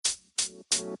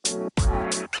Are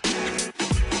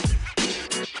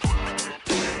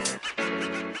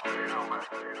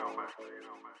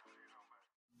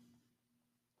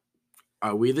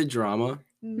we the drama?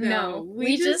 No,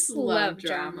 we just love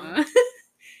drama.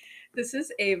 This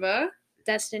is Ava.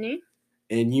 Destiny.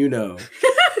 And YUNO.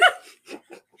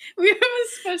 We have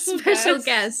a special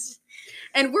guest.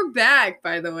 And we're back,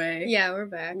 by the way. Yeah, we're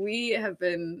back. We have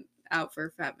been out for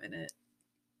a fat minute.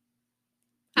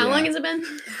 How long has it been?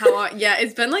 How long? Yeah,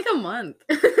 it's been like a month.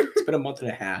 It's been a month and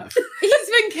a half. He's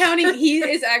been counting. He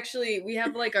is actually, we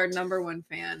have like our number one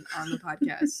fan on the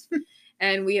podcast.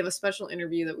 And we have a special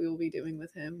interview that we will be doing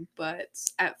with him. But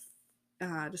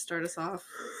to start us off.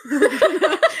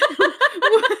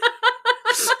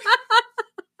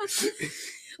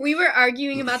 We were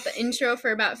arguing about the intro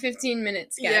for about 15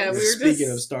 minutes, guys. Yeah, we were Speaking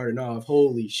of starting off,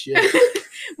 holy shit.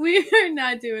 We are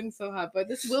not doing so hot, but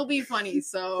this will be funny,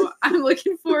 so I'm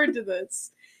looking forward to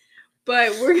this.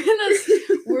 But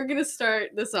we're gonna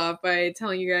start this off by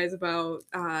telling you guys about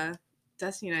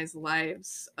Destiny and I's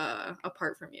lives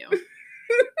apart from you.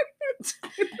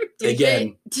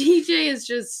 Again. DJ is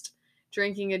just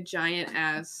drinking a giant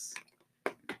ass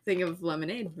thing of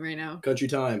lemonade right now. Country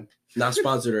Time. Not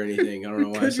sponsored or anything. I don't know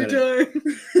why Country I said time.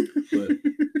 it.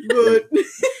 But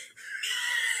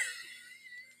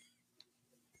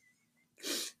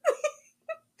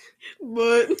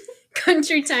But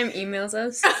Country Time emails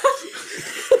us.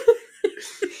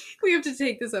 we have to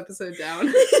take this episode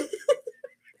down.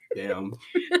 damn.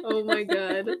 Oh my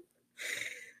god.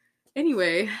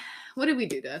 Anyway, what did we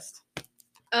do, Dust?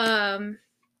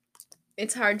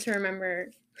 It's hard to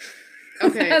remember.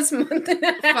 Okay. Last month and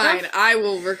a half. Fine, I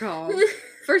will recall.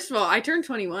 First of all, I turned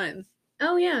 21.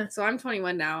 Oh yeah. So I'm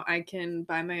 21 now. I can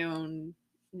buy my own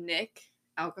Nick,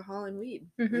 alcohol, and weed,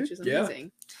 which is Yeah.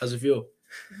 amazing. How's it feel?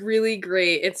 Really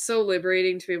great. It's so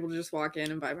liberating to be able to just walk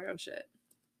in and buy my own shit.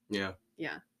 Yeah.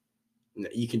 Yeah.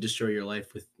 You can destroy your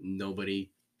life with nobody.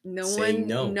 No Saying one,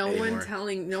 no anymore.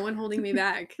 no one holding me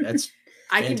back. That's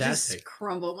I can fantastic. just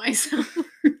crumble myself.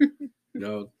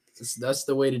 That's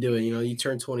the way to do it. You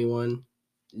turn 21.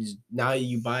 Now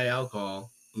you buy alcohol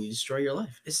and you destroy your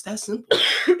life. It's that simple.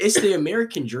 It's the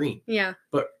American dream, Yeah.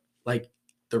 but like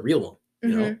the real one.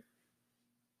 You know,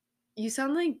 You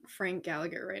sound like Frank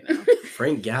Gallagher right now.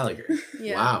 Frank Gallagher.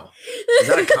 Yeah. Wow, is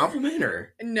that a compliment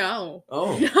or? No.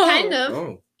 Oh, No. Kind of.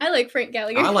 oh. I like Frank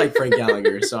Gallagher. I like Frank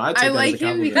Gallagher, so I take I that like as a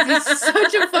him compliment. because he's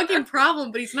such a fucking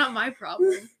problem, but he's not my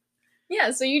problem.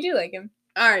 Yeah, so you do like him.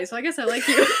 All right, so I guess I like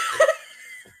you.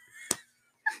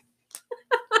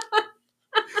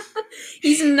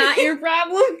 He's not your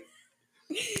problem.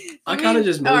 I kind of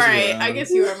just all mosey right. around. I guess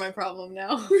you are my problem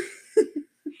now.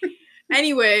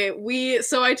 Anyway,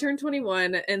 so I turned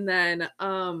 21, and then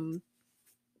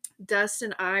Dust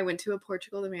and I went to a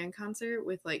Portugal the Man concert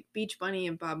with like Beach Bunny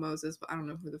and Bob Moses, but I don't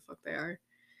know who the fuck they are.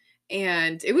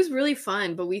 And it was really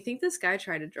fun, but we think this guy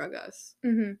tried to drug us.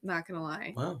 Not gonna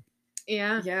lie. Wow,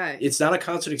 Yeah. Yeah. it's not a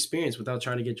concert experience without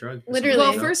trying to get drugged. Literally.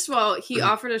 Well, You know? first of all, he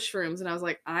offered us shrooms, and I was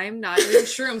like, I'm not doing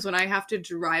shrooms when I have to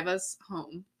drive us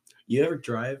home. You ever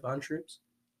drive on shrooms?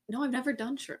 No, I've never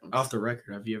done shrooms. Off the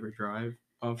record, have you ever drive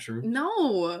off shrooms?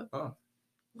 No. Oh.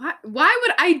 Why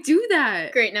would I do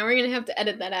that? Great. Now we're gonna have to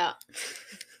edit that out.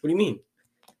 What do you mean?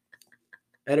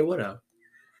 Edit what out?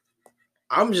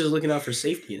 I'm just looking out for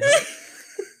safety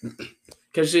now.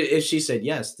 Because if she said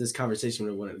yes, this conversation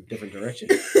would have went in a different direction.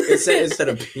 Instead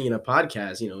of being a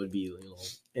podcast, it would be a little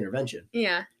intervention.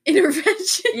 Yeah.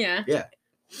 Intervention. Yeah.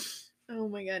 Oh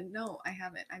my god, no, I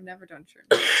haven't. I've never done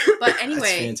shrooms. But That's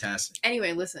anyway, fantastic.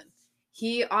 listen.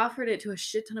 He offered it to a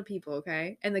shit ton of people,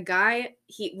 okay? And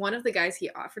one of the guys he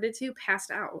offered it to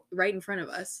passed out right in front of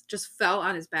us, just fell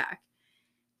on his back.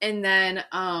 And then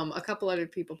a couple other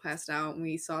people passed out, and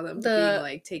we saw them being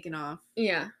like taken off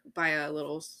Yeah. by a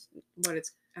little I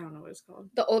don't know what it's called.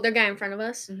 The older guy in front of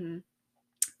us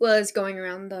was going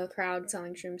around the crowd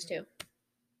selling shrooms too.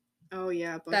 Oh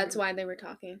yeah, That's why they were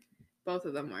talking. both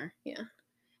of them were. Yeah.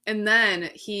 And then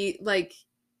he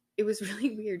it was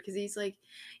really weird because he's like,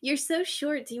 "You're so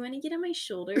short. Do you want to get on my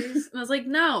shoulders?" And I was like,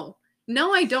 "No,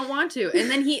 I don't want to." And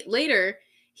then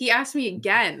he asked me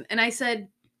again, and I said,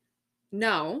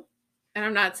 "No," and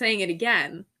I'm not saying it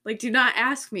again. Like, do not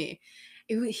ask me.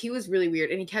 He was really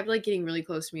weird, and he kept getting really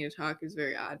close to me to talk. It was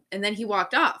very odd. And then he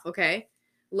walked off. Okay.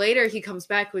 Later, he comes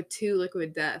back with 2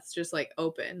 liquid deaths, just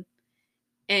open,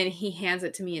 and he hands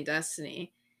it to me and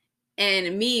Destiny.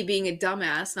 And me being a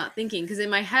dumbass, not thinking, because in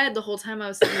my head the whole time I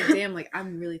was thinking, damn,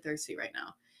 I'm really thirsty right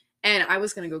now. And I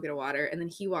was going to go get a water. And then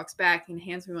he walks back and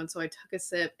hands me one. So I took a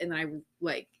sip, and then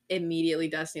I immediately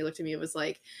Destiny looked at me and was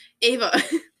like, "Ava,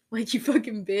 you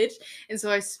fucking bitch." And so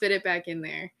I spit it back in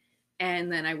there.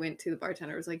 And then I went to the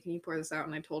bartender. I was like, "Can you pour this out?"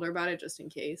 And I told her about it just in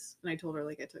case. And I told her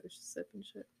like I took a sip and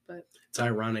shit. But It's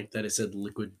ironic that it said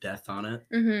liquid death on it,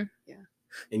 Mm-hmm.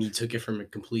 and you took it from a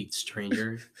complete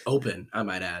stranger. Open, I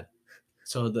might add.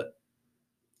 So the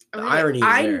irony is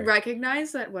I there.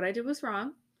 recognize that what I did was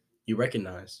wrong. You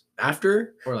recognize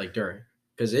after or like during?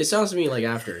 Because it sounds to me like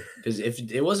after. Because if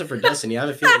it wasn't for Destiny, I have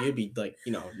a feeling you'd be like,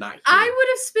 not here. I would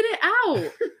have spit it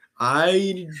out.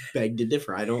 I beg to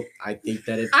differ. I think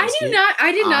that if I Destiny,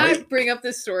 did not bring up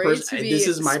this story to be this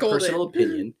is my scolded. personal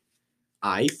opinion.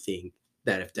 I think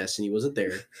that if Destiny wasn't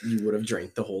there, you would have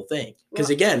drank the whole thing. Because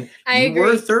Well, again, I you agree.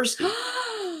 were thirsty.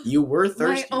 You were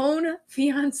thirsty. My own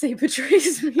fiance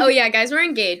betrays me. Oh yeah, guys, we're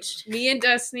engaged. Me and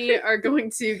Destiny are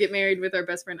going to get married with our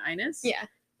best friend Ines. Yeah.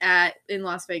 In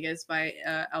Las Vegas by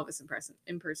Elvis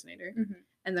impersonator. Mm-hmm.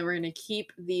 And then we're gonna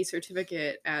keep the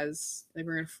certificate as like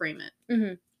we're gonna frame it.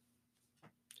 Mm-hmm.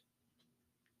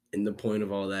 And the point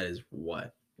of all that is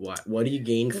what? What do you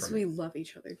gain Because from we it? love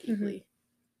each other deeply.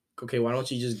 Okay, why don't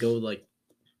you just go like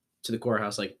to the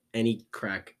courthouse like any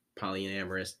crack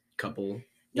polyamorous couple? And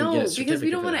No, get a because we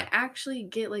certificate don't for want to that? actually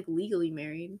get like legally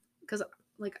married. Because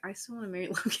like I still want to marry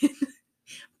Logan,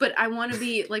 but I want to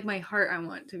be like my heart. I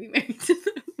want to be married to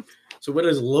them. So what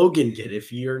does Logan get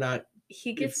if you're not?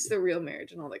 He gets the real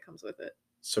marriage and all that comes with it.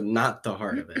 So not the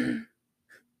heart of it.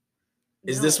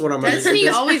 Is No. this what I'm? Destiny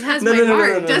this- always has No, my no, no, no,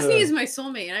 heart. no, no, Destiny no. is my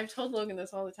soulmate, and I've told Logan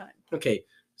this all the time. Okay,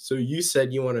 so you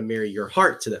said you want to marry your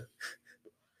heart to them.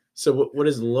 So what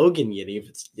is Logan getting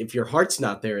if your heart's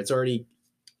not there? It's already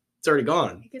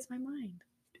gone. He gets my mind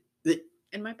The-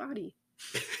 and my body.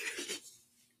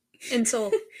 And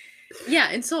soul. Yeah,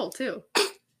 and soul too.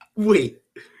 Wait,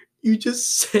 you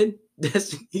just said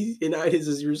Destiny and Ines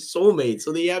is your soulmate,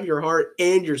 so they have your heart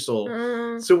and your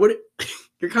soul. So what?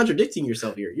 You're contradicting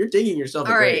yourself here. You're digging yourself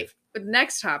a All right. grave. But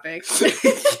next topic,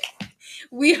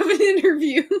 we have an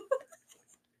interview.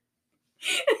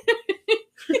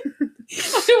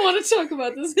 I don't want to talk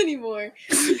about this anymore.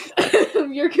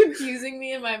 You're confusing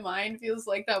me, and my mind feels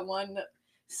like that one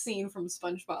scene from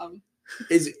SpongeBob.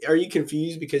 Are you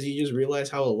confused because you just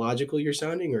realized how illogical you're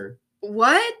sounding, or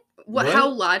What? What? How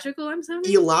logical I'm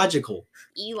sounding? illogical?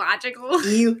 Illogical.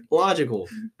 Illogical.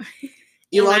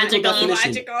 Illogical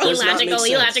definition. Does not make sense.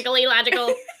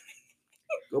 illogical.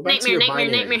 Go back to your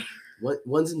binary.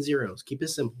 Ones and zeros. Keep it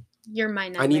simple. You're my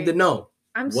nightmare. I need to know.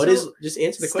 Just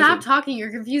answer the Stop question. talking.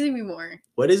 You're confusing me more.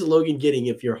 What is Logan getting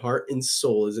if your heart and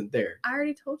soul isn't there? I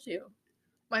already told you.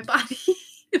 My body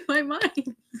and my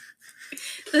mind.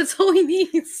 That's all he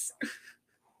needs.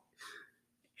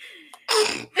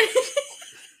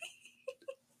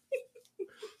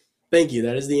 Thank you.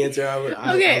 That is the answer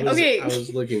I Okay.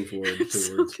 was looking forward I'm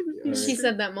so towards. confused. She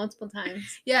said that multiple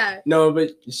times. Yeah. No,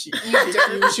 but she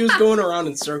was going around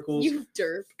in circles. You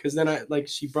derp. Because then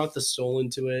she brought the soul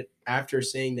into it after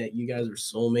saying that you guys were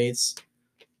soulmates.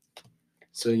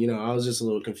 So, I was just a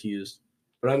little confused.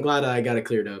 But I'm glad I got it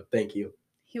cleared up. Thank you.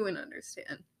 He wouldn't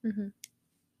understand. Mm-hmm.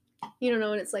 You don't know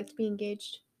what it's like to be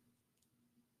engaged.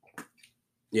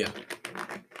 Yeah.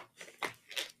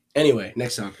 Anyway,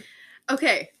 next topic.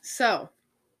 Okay, so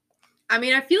I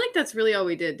feel like that's really all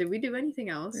we did. Did we do anything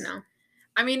else? No.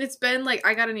 It's been like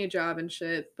I got a new job and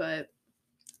shit, but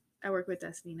I work with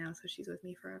Destiny now, so she's with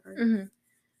me forever. Mm-hmm.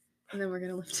 And then we're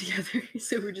gonna live together,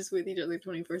 so we're just with each other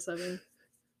 24/7.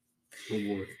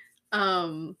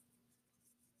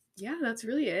 Yeah, that's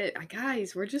really it.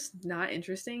 Guys, we're just not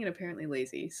interesting and apparently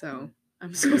lazy, so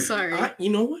I'm so sorry. You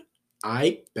know what?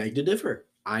 I beg to differ.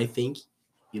 I think,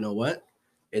 you know what?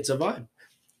 It's a vibe.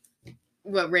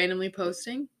 What, randomly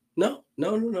posting? No.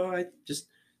 I just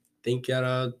think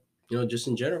that, just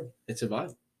in general, it's a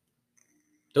vibe.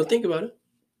 Don't think about it.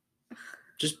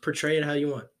 Just portray it how you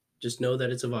want. Just know that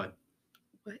it's a vibe.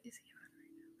 What is he on right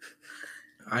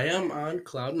now? I am on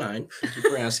cloud 9. Thank you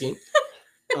for asking.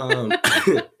 Oh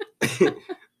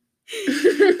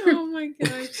my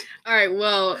gosh. All right,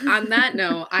 well, on that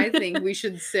note, I think we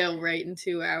should sail right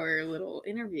into our little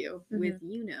interview with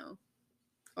YUNO.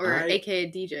 Or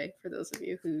aka DJ, for those of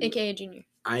you who... AKA Junior.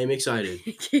 I am excited.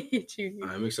 AKA Junior.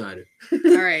 I'm excited.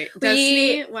 All right.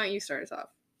 Destiny, why don't you start us off?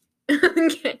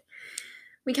 Okay.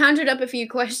 We conjured up a few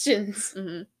questions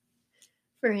Mm-hmm.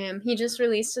 for him. He just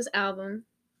released his album,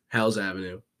 Hell's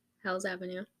Avenue. Hell's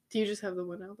Avenue. Do you just have the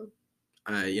one album?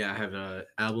 Yeah, I have an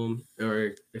album,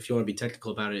 or if you want to be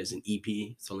technical about it, it's an EP.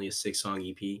 It's only a 6-song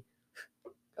EP.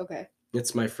 Okay.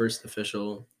 It's my first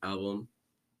official album.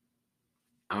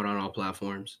 Out on all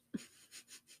platforms.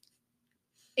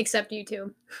 Except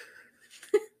YouTube.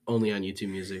 Only on YouTube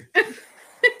Music.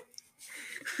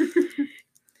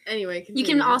 Anyway, You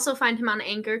can also find him on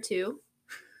Anchor too.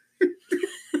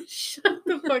 Shut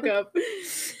the fuck up.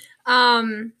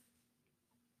 Um.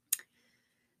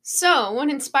 So, what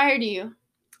inspired you?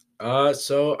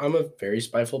 So I'm a very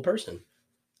spiteful person,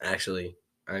 actually.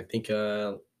 I think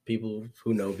people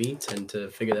who know me tend to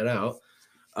figure that out.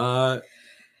 Uh,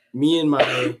 me and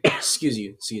my excuse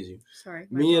you. Sorry,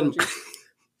 my Me and apologies.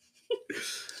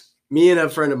 me and a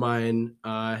friend of mine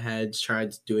had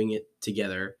tried doing it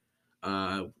together.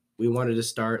 Uh, we wanted to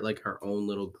start like our own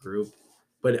little group,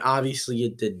 but obviously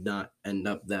it did not end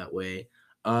up that way.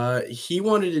 He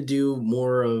wanted to do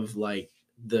more of like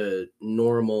the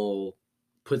normal,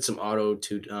 put some auto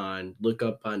tune on, look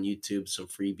up on YouTube some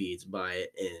free beats, buy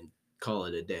it, and call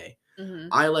it a day. Mm-hmm.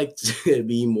 I like to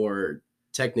be more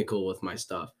technical with my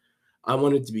stuff. I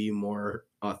wanted to be more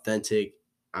authentic.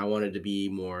 I wanted to be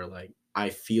more like I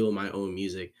feel my own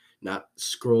music, not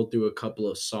scroll through a couple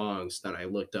of songs that I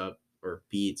looked up or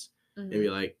beats and be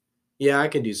Mm-hmm. like, yeah, I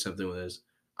can do something with this.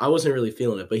 I wasn't really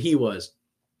feeling it, but he was.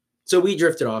 So we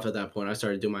drifted off at that point. I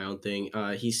started doing my own thing.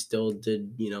 He still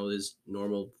did, his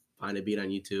normal find a beat on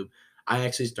YouTube. I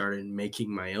actually started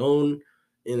making my own,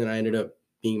 and then I ended up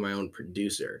being my own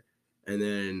producer. And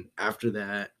then after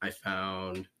that, I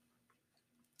found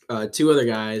two other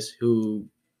guys who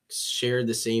shared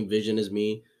the same vision as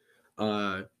me.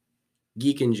 Uh,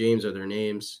 Geek and James are their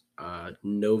names.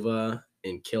 Nova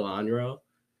and Killandro.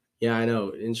 Yeah, I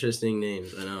know. Interesting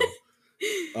names. I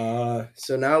know.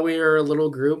 So now we are a little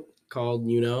group called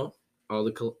YUNO. All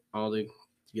the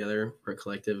together. We're a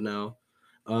collective now.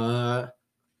 Uh,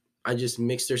 I just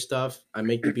mix their stuff. I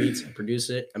make the beats. I produce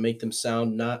it. I make them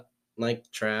sound not like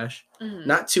trash. Mm-hmm.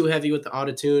 Not too heavy with the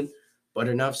autotune, but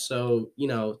enough so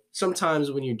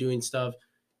sometimes when you're doing stuff,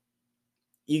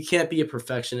 you can't be a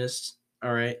perfectionist.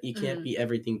 All right, you can't Mm-hmm. be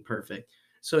everything perfect.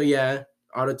 So yeah,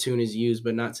 autotune is used,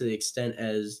 but not to the extent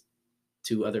as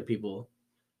to other people.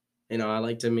 I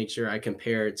like to make sure I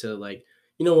compare it to like,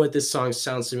 what, this song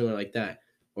sounds similar like that,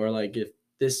 or like if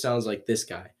this sounds like this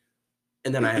guy,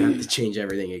 and then I have to change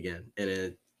everything again.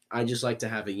 And I just like to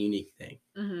have a unique thing.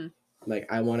 Mm-hmm.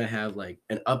 Like I want to have like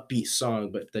an upbeat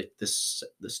song, but the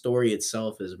story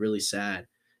itself is really sad.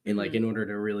 And like in order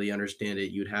to really understand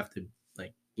it, you'd have to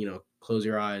like close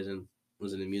your eyes and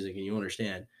listen to music, and you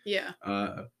understand. Yeah.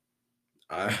 I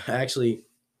actually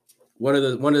one of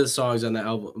the songs on the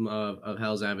album of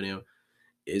Hell's Avenue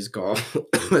is called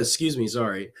excuse me,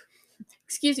 sorry.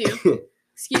 Excuse you.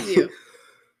 Excuse you.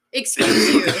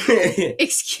 Excuse you.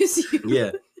 Excuse you.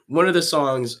 Yeah. One of the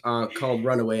songs called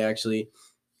Runaway actually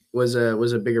was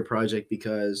a bigger project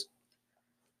because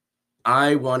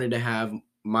I wanted to have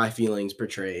my feelings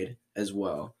portrayed as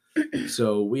well.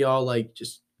 So we all like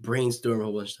just brainstorm a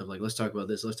whole bunch of stuff like let's talk about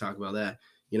this, let's talk about that,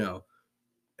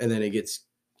 and then it gets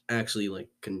actually like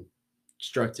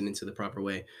constructed into the proper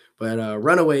way. But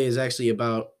Runaway is actually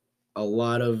about a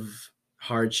lot of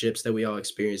hardships that we all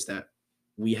experience that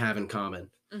we have in common.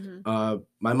 Mm-hmm.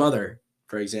 My mother,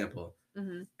 for example,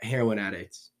 Mm-hmm. heroin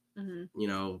addict.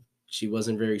 Mm-hmm. She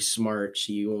wasn't very smart.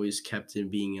 She always kept in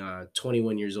being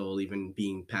 21 years old, even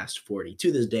being past 40.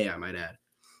 To this day, I might add.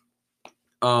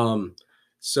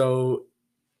 So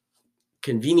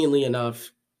conveniently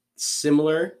enough,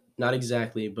 similar, not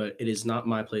exactly, but it is not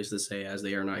my place to say as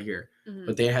they are not here. Mm-hmm.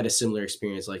 But they had a similar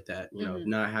experience like that, Mhm.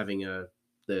 not having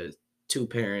the two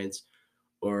parents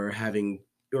or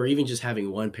even just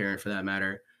having one parent for that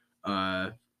matter,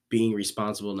 being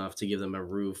responsible enough to give them a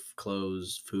roof,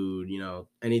 clothes, food,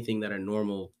 anything that a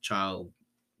normal child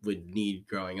would need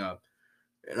growing up.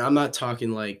 And I'm not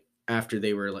talking like after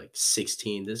they were like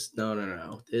 16. This no no no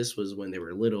no. This was when they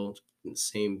were little.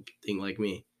 Same thing like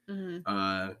me.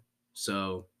 Mhm.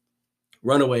 So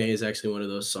Runaway is actually one of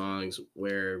those songs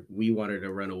where we wanted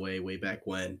to run away way back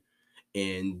when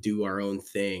and do our own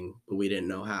thing, but we didn't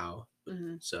know how.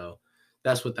 Mhm. So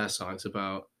that's what that song's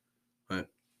about. But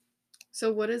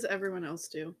So what does everyone else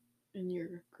do in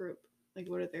your group? Like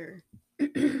what are their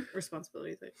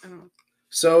responsibilities? Like, I don't know.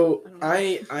 so I don't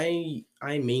know.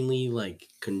 I mainly like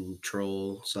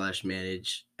control /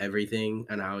 manage everything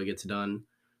and how it gets done.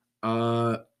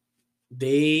 Uh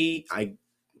they I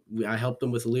help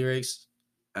them with the lyrics.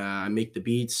 I make the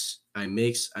beats. I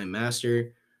mix. I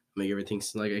master. Make everything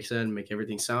like I said. Make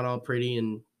everything sound all pretty,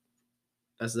 and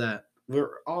that's that.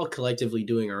 We're all collectively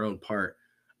doing our own part.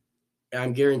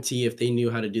 I'm guarantee if they knew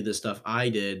how to do the stuff I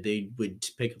did, they would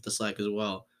pick up the slack as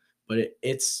well. But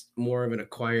it's more of an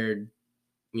acquired,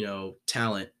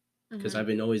 talent because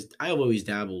Mhm. I've always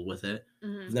dabbled with it. I've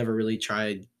Mhm. never really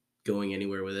tried going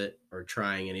anywhere with it or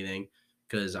trying anything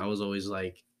because I was always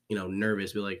like,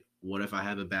 nervous, be like, what if I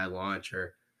have a bad launch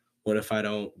or what if I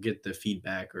don't get the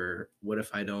feedback or what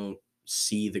if I don't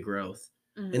see the growth?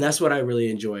 Mhm. And that's what I really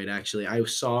enjoyed, actually. I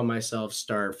saw myself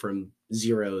start from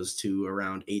zeros to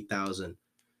around 8,000.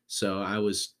 So I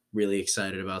was really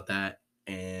excited about that.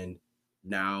 And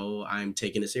now I'm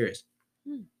taking it serious.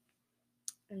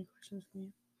 Any questions from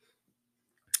you?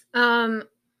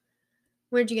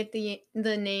 Where'd you get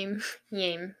the name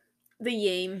Yame? The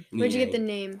Yame. Where'd you get the Yeah.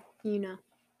 name YUNO?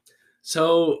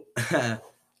 So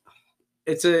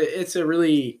it's a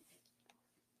really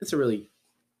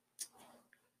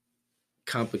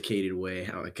complicated way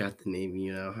how I got the name,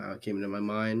 how it came into my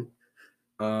mind.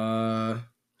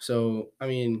 So I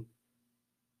mean,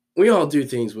 we all do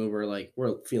things when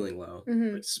we're feeling low.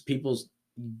 Mhm. Like people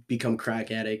become crack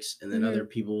addicts, and then other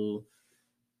people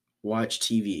watch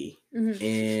TV. Mhm.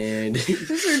 And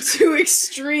Those are two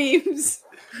extremes.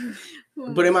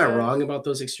 Oh but my am I God. wrong about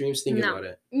those extremes? Think No. about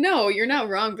it. No, you're not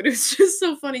wrong, but it was just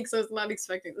so funny because I was not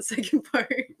expecting the second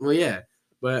part. Well, yeah,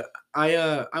 but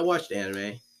I watched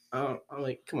anime. I'm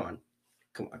like, come on.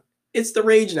 It's the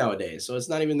rage nowadays, so it's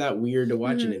not even that weird to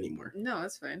watch it anymore. No,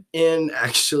 that's fine. And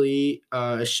actually,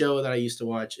 a show that I used to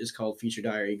watch is called Future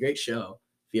Diary. Great show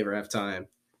if you ever have time.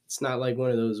 It's not like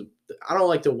one of those. I don't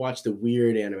like to watch the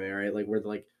weird anime, right? Like where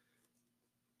the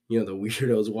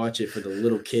weirdos watch it for the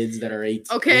little kids that are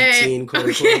 18, Okay. quote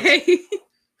unquote. Okay.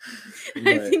 I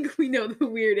But- think we know the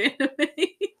weird anime.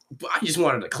 But I just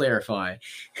wanted to clarify.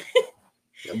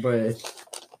 But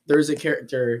there's a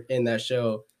character in that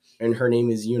show, and her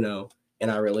name is YUNO, and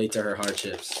I relate to her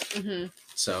hardships. Mm-hmm.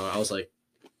 So I was like,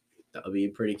 that would be a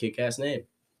pretty kick-ass name.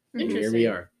 And here Interesting. we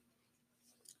are.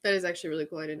 That is actually really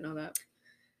cool. I didn't know that.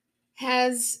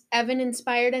 Has Evan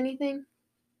inspired anything?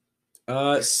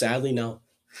 Sadly, no.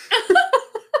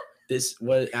 This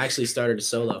was actually started a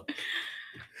solo.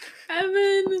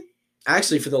 Evan.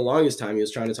 Actually, for the longest time, he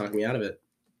was trying to talk me out of it.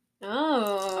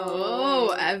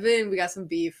 Oh, Evan, we got some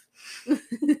beef.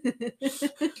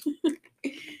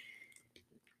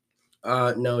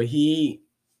 No, he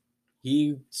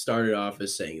started off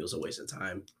as saying it was a waste of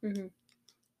time. Mhm.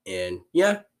 And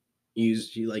yeah,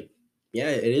 he like, yeah,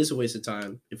 it is a waste of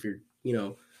time if you're,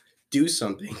 do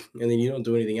something and then you don't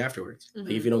do anything afterwards. Like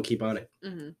if you don't keep on it.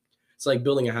 Mm-hmm. It's like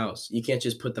building a house. You can't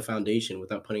just put the foundation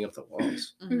without putting up the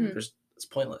walls. Mm-hmm. It's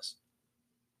pointless.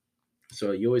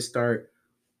 So you always start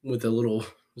with a little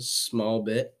small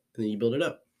bit and then you build it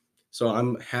up. So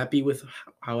I'm happy with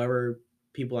however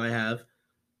people I have.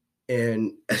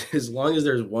 And as long as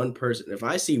there's one person, if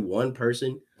I see one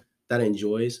person that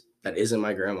enjoys, that isn't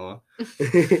my grandma,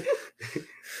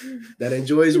 that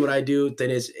enjoys what I do,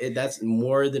 then that's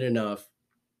more than enough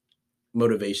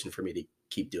motivation for me to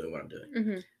keep doing what I'm doing.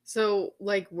 Mm-hmm. So,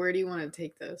 like, where do you want to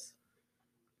take this?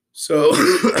 So,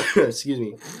 excuse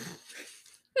me.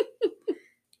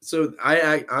 So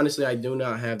I honestly, I do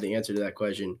not have the answer to that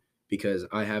question because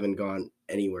I haven't gone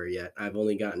anywhere yet. I've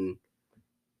only gotten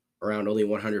around only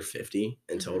 150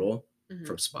 in total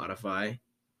from Spotify,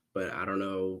 but I don't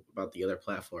know about the other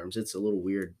platforms. It's a little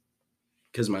weird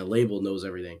because my label knows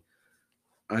everything.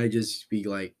 I just be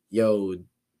like, yo,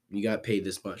 you got paid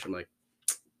this much. I'm like,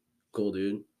 cool,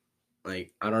 dude.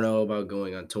 Like, I don't know about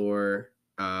going on tour.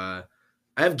 I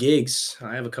have gigs.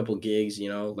 I have a couple gigs,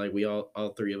 like we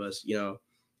all three of us,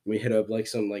 we hit up like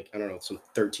some, like, I don't know, some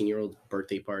 13-year-old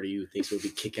birthday party who thinks it would be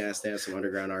kick-ass to have some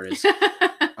underground artists.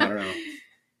 I don't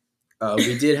know.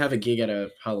 We did have a gig at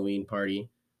a Halloween party.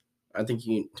 I think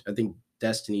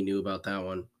Destiny knew about that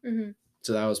one. Mm-hmm.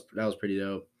 So that was pretty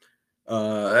dope.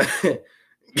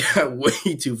 Got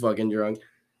way too fucking drunk.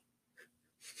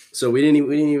 So we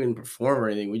didn't even perform or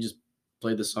anything. We just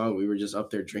played the song. We were just up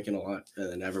there drinking a lot,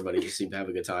 and then everybody just seemed to have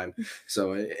a good time.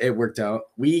 So it worked out.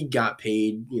 We got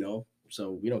paid,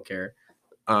 so we don't care.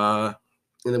 And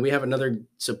then we have another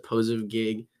supposed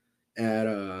gig at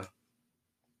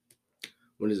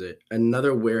what is it?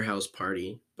 Another warehouse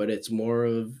party, but it's more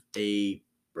of a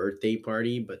birthday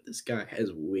party. But this guy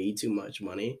has way too much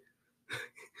money,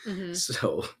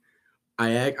 so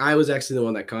I was actually the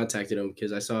one that contacted him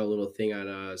because I saw a little thing on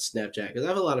Snapchat because I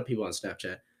have a lot of people on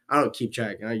Snapchat. I don't keep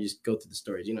track. I just go through the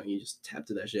stories. You just tap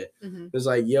to that shit. Mm-hmm. It was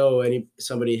like, yo,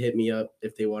 somebody hit me up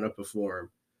if they want to perform,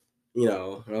 and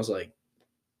I was like,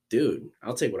 dude,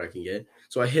 I'll take what I can get.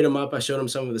 So I hit him up. I showed him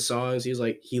some of the songs. He was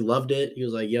like, he loved it. He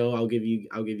was like, yo, I'll give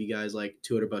you guys like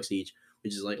 $200 each,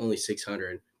 which is like only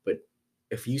 600. But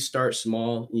if you start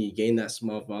small and you gain that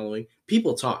small following,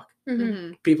 people talk.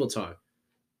 Mm-hmm. People talk.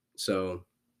 So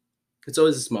it's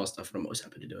always the small stuff, but I'm always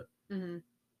happy to do it. Mm-hmm.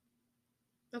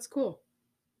 That's cool.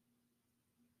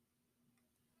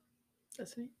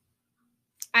 That's me.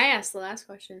 I asked the last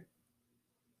question.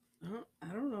 I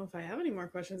don't know if I have any more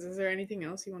questions. Is there anything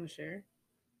else you want to share?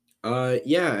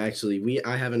 Yeah, actually,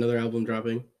 I have another album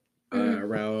dropping. Mhm.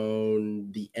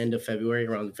 around the end of February,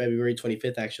 around February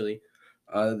 25th, actually.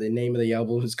 The name of the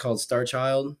album is called Star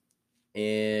Child,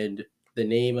 and the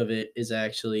name of it is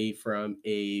actually from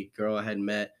a girl I had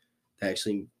met that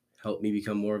actually helped me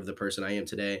become more of the person I am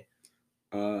today.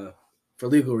 For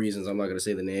legal reasons, I'm not going to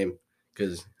say the name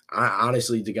because I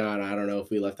honestly, to God, I don't know if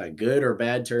we left on good or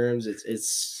bad terms.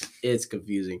 It's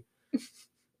confusing.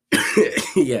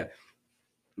 Yeah,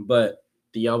 but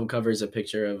the album cover is a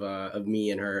picture of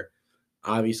me and her.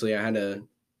 Obviously, I had to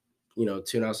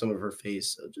tune out some of her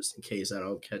face just in case I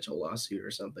don't catch a lawsuit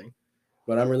or something.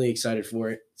 But I'm really excited for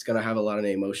it. It's gonna have a lot of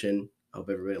emotion. I hope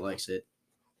everybody likes it.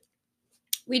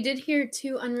 We did hear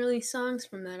 2 unreleased songs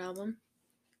from that album.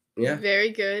 Yeah,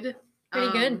 Very good.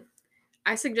 Pretty good.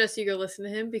 I suggest you go listen to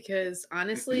him because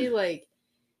honestly, like,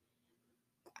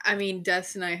 I mean, Des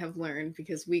and I have learned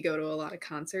because we go to a lot of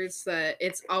concerts that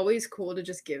it's always cool to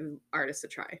just give artists a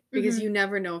try because Mhm. you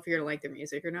never know if you're gonna like their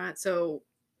music or not. So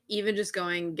even just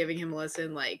going, giving him a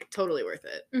listen, like totally worth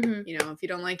it. Mhm. You know, if you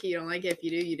don't like it, you don't like it. If you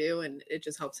do, you do, and it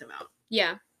just helps him out.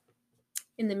 Yeah.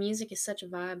 And the music is such a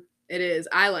vibe. It is.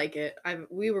 I like it.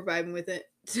 We were vibing with it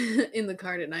in the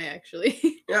car tonight,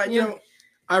 actually. yeah. Yeah.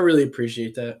 I really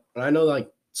appreciate that. I know like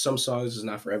some songs is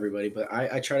not for everybody, but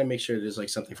I try to make sure there's like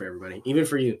something for everybody, even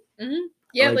for you.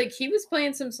 Yeah, Like- like he was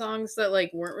playing some songs that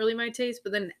like weren't really my taste,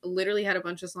 but then literally had a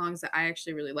bunch of songs that I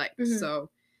actually really liked. Mhm. So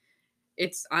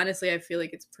it's honestly, I feel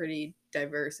like it's pretty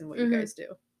diverse in what Mhm. you guys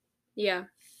do. Yeah.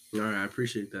 All right, I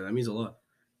appreciate that. That means a lot.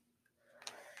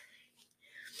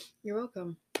 You're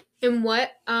welcome. And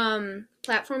what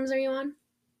platforms are you on?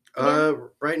 Yeah.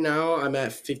 Right now I'm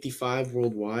at 55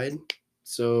 worldwide.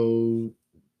 So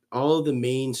all of the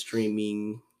main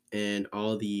streaming and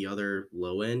all the other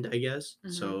low end, I guess.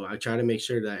 Mhm. So I try to make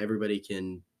sure that everybody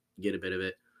can get a bit of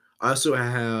it. I also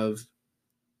have,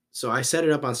 so I set it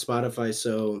up on Spotify,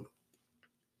 so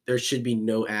there should be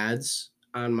no ads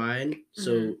on mine.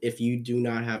 So Mhm. if you do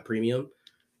not have premium,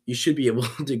 you should be able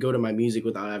to go to my music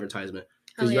without advertisement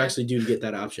because Oh, you yeah. actually do get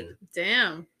that option.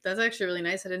 Damn, that's actually really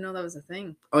nice. I didn't know that was a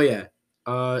thing. Oh yeah.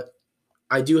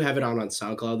 I do have it on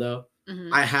SoundCloud though.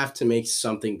 Mhm. I have to make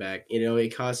something back. It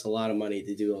costs a lot of money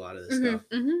to do a lot of this Mhm. stuff.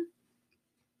 Mhm.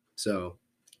 So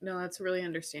No, that's really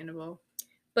understandable.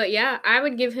 But yeah, I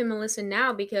would give him a listen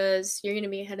now because you're going to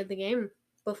be ahead of the game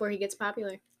before he gets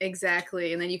popular.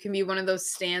 Exactly, and then you can be one of those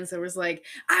stands that was like,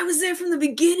 I was there from the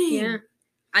beginning. Yeah.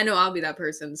 I know I'll be that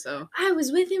person. So I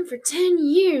was with him for 10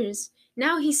 years.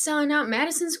 Now he's selling out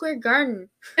Madison Square Garden.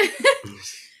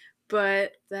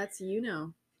 but that's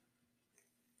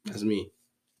that's me.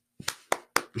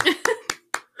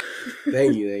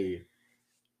 Thank you.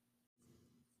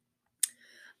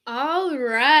 All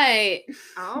right.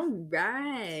 All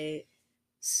right.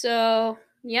 So,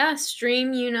 yeah,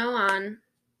 stream YUNO on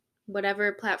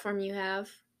whatever platform you have.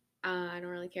 I don't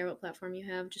really care what platform you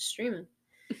have, just stream it.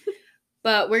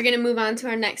 But we're going to move on to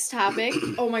our next topic.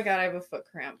 Oh my god, I have a foot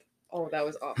cramp. Oh, that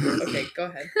was awful. Okay, go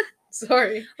ahead.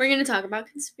 Sorry. We're going to talk about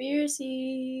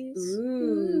conspiracies.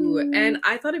 Ooh. And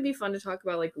I thought it'd be fun to talk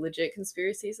about like legit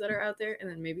conspiracies that are out there and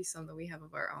then maybe some that we have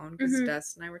of our own because Mhm. Des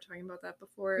and I were talking about that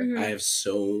before. Mhm. I have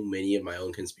so many of my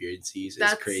own conspiracies. It's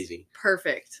That's crazy.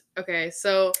 Perfect. Okay,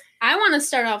 so I want to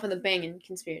start off with a banging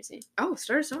conspiracy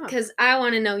start us off. because I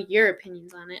want to know your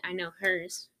opinions on it. I know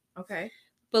hers. Okay.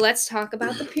 But let's talk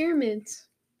about the pyramids.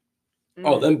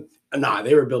 Oh,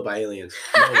 they were built by aliens.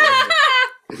 No,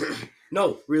 way.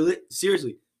 No, really,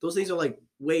 seriously, those things are like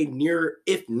way near,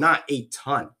 if not a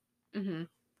ton. Mm-hmm.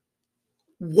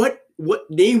 What?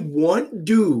 Name one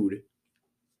dude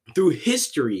through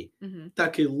history Mm-hmm.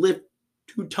 that could lift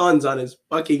 2 tons on his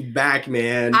fucking back,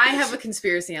 man. I have a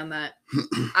conspiracy on that.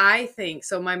 I think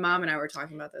so. My mom and I were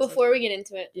talking about this Before we get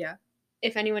into it, Yeah.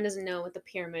 if anyone doesn't know what the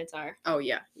pyramids are, Oh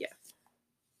yeah.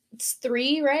 it's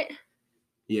 3, right?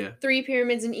 Yeah. 3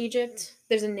 pyramids in Egypt.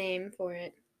 There's a name for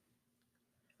it.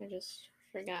 I just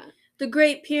forgot. The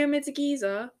Great Pyramids of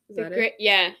Giza. Is The that great,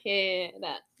 yeah,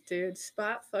 that. Dude,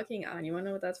 spot fucking on. You wanna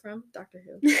know what that's from? Doctor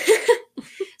Who.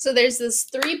 So there's this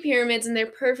 3 pyramids, and they're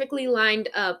perfectly lined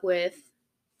up with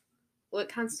what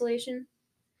constellation?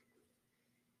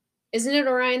 Isn't it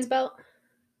Orion's belt?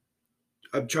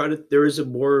 I'm trying to. There is a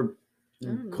more I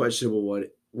don't know. questionable one.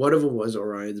 One of them was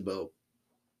Orion's belt.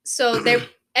 So they're,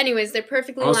 anyways, they're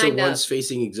perfectly Also, lined up. one's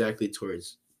facing exactly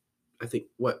towards, I think,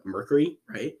 Mercury,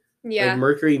 right? Yeah. Like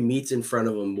Mercury meets in front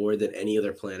of them more than any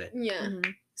other planet. Yeah.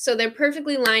 Mhm. So they're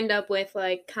perfectly lined up with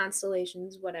like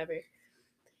constellations, whatever.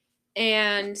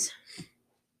 And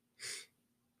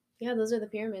yeah, those are the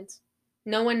pyramids.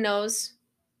 No one knows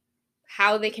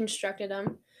how they constructed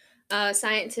them.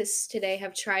 Scientists today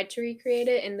have tried to recreate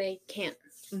it and they can't.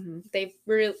 Mhm.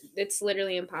 It's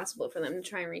literally impossible for them to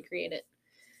try and recreate it.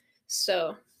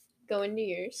 So, go into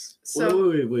yours.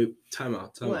 So Wait. Time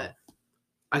out. what?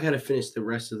 I gotta finish the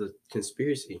rest of the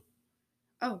conspiracy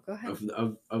Oh, go ahead.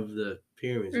 of the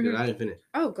pyramids Mhm. because I didn't finish.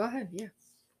 Oh, go ahead. Yeah.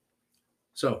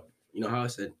 So you know how I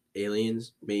said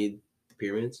aliens made the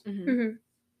pyramids? Mhm. Mhm.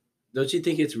 Don't you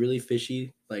think it's really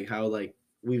fishy, like how like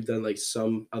we've done like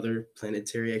some other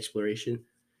planetary exploration,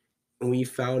 and we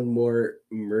found more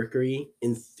Mercury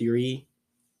in theory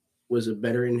was a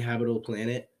better inhabitable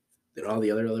planet than all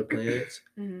the other planets.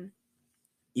 Mhm.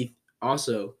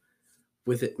 Also,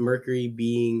 with it, Mercury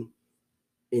being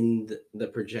in the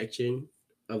projection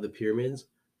of the pyramids,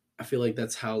 I feel like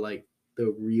that's how like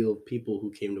the real people who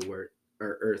came to work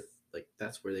or Earth, like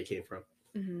that's where they came from.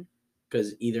 Mhm.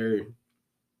 Because either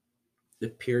the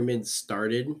pyramids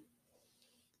started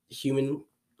human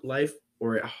life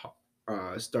or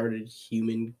it started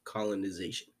human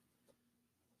colonization,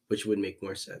 which would make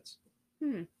more sense.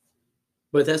 Hmm.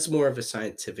 But that's more of a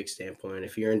scientific standpoint.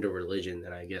 If you're into religion,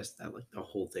 then I guess that like the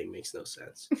whole thing makes no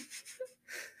sense.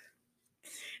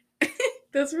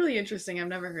 That's really interesting. I've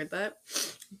never heard that.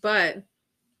 But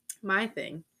my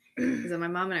thing is that my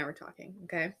mom and I were talking,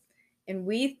 okay? And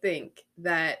we think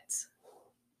that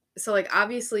so like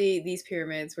obviously these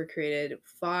pyramids were created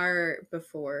far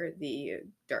before the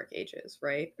Dark Ages,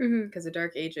 right? Mhm. Because the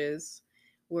Dark Ages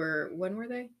were when were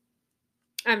they?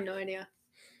 I have no idea.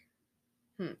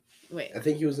 Wait. I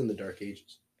think he was in the Dark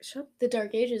Ages. Shut The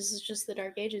Dark Ages is just the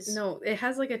Dark Ages. No, it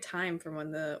has like a time from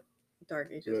when the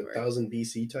Dark Ages were. 1000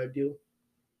 BC type deal.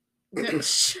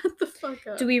 Shut the fuck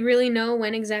up. Do we really know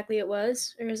when exactly it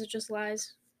was, or is it just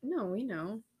lies? No, we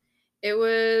know. It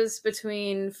was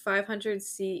between 500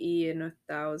 CE and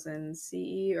 1000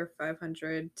 CE, or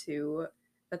 500 to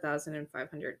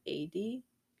 1500 AD,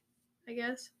 I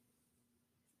guess.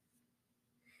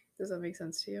 Does that make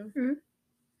sense to you? Mhm.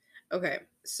 Okay,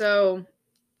 so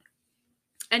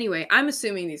anyway, I'm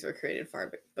assuming these were created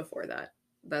far before that.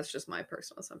 That's just my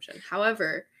personal assumption.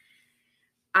 However,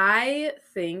 I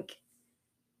think,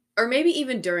 or maybe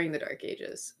even during the Dark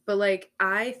Ages, but like,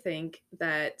 I think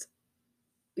that,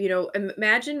 you know,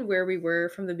 imagine where we were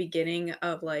from the beginning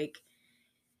of like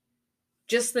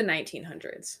just the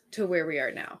 1900s to where we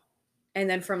are now. And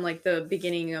then from like the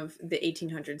beginning of the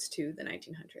 1800s to the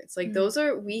 1900s. Like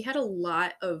we had a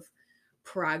lot of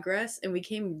progress and we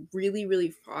came really, really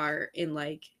far in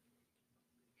like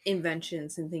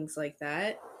inventions and things like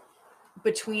that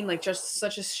between like just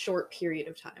such a short period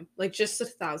of time, like just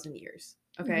 1,000 years.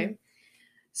 Okay. Mhm.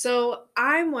 So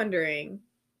I'm wondering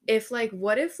if like,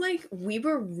 what if like we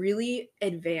were really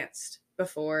advanced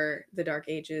before the Dark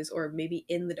Ages or maybe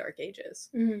in the Dark Ages?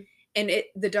 Mhm. And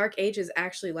the Dark Ages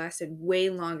actually lasted way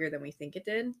longer than we think it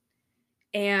did.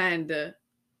 And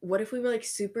what if we were like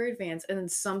super advanced and then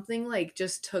something like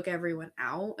just took everyone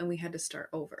out and we had to start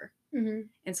over? Mhm.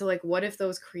 And so like what if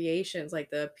those creations like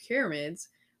the pyramids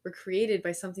were created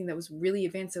by something that was really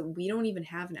advanced that we don't even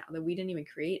have now, that we didn't even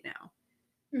create now?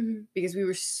 Mhm. Because we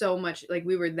were so much like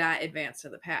we were that advanced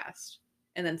in the past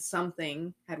and then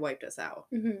something had wiped us out.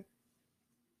 Mhm.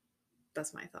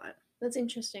 That's my thought. That's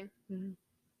interesting. Mm-hmm.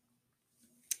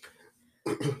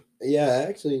 Yeah,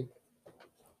 actually,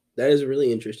 that is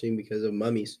really interesting because of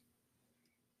mummies.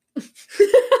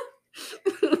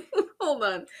 Hold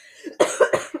on.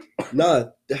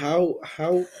 Nah,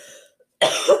 how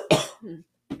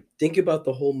think about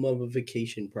the whole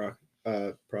mummification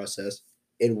process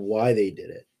and why they did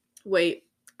it. Wait,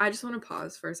 I just want to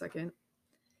pause for a second.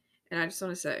 And I just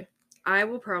want to say, I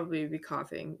will probably be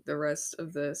coughing the rest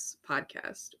of this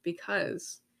podcast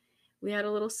because we had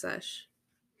a little sesh,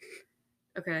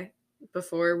 okay,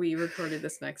 before we recorded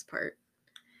this next part.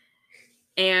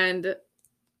 And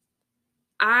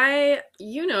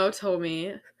YUNO told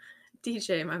me,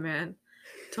 DJ, my man,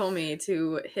 told me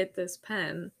to hit this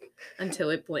pen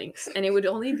until it blinks. And it would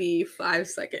only be 5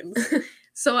 seconds.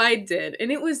 So I did.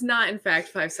 And it was not, in fact,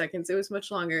 5 seconds. It was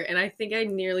much longer. And I think I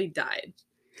nearly died.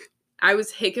 I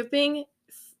was hiccuping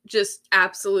just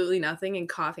absolutely nothing and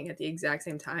coughing at the exact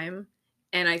same time.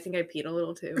 And I think I peed a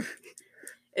little too.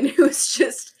 And it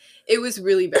was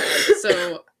really bad.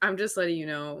 So I'm just letting you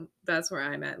know that's where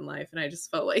I'm at in life. And I just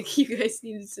felt like you guys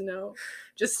needed to know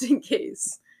just in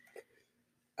case.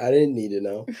 I didn't need to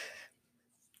know.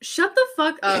 Shut the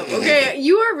fuck up. Okay,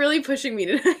 you are really pushing me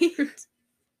tonight.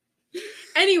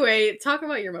 Anyway, talk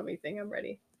about your mummy thing. I'm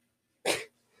ready.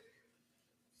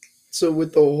 So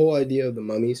with the whole idea of the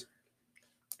mummies,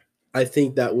 I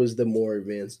think that was the more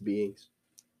advanced beings.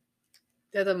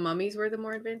 That the mummies were the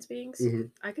more advanced beings? Mm-hmm.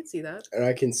 I could see that. And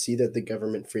I can see that the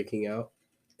government freaking out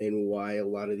and why a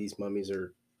lot of these mummies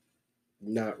are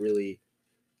not really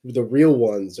The real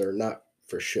ones are not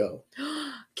for show.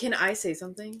 Can I say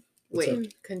something? What's Wait,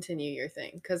 up? continue your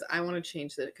thing because I want to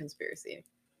change the conspiracy.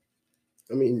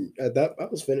 I mean, that I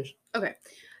was finished. Okay,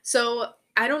 so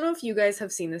I don't know if you guys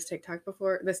have seen this TikTok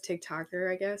before, this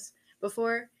TikToker, I guess,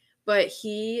 before, but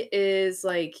he is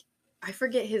like, I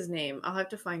forget his name. I'll have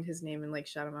to find his name and like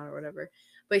shout him out or whatever.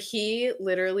 But he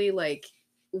literally like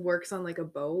works on like a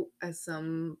boat as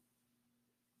some,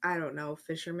 I don't know,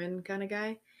 fisherman kind of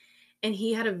guy. And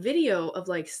he had a video of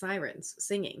like sirens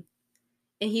singing.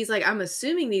 And he's like, I'm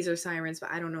assuming these are sirens,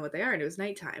 but I don't know what they are. And it was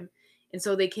nighttime. And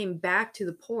so they came back to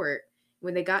the port.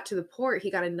 When they got to the port,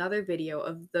 he got another video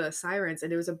of the sirens,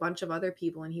 and there was a bunch of other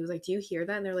people. And he was like, do you hear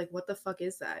that? And they're like, what the fuck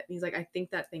is that? And he's like, I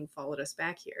think that thing followed us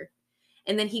back here.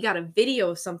 And then he got a video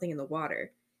of something in the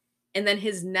water. And then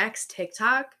his next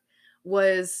TikTok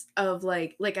was of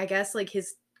like I guess like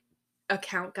his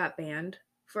account got banned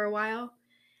for a while.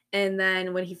 And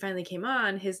then when he finally came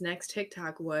on, his next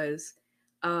TikTok was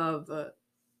of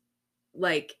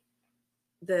like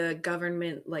the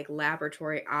government like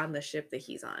laboratory on the ship that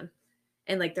he's on,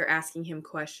 and like they're asking him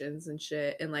questions and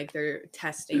shit, and like they're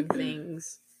testing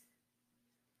things.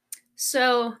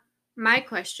 So, my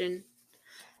question.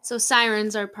 So,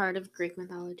 sirens are part of Greek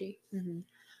mythology. Mm-hmm.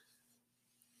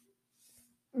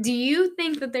 Do you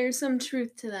think that there's some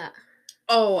truth to that?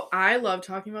 Oh, I love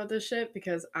talking about this shit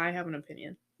because I have an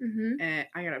opinion, Mm-hmm. and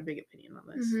I got a big opinion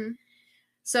on this. Mm-hmm.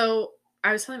 So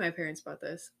I was telling my parents about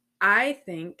this. I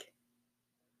think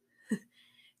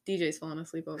DJ's falling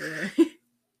asleep over there.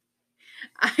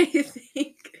 I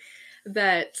think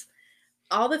that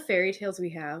all the fairy tales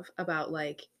we have about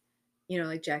like, you know,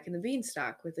 like Jack and the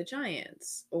Beanstalk with the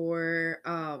giants, or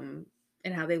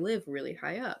and how they live really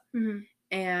high up. Mm-hmm.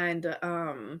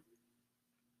 And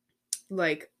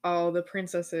like all the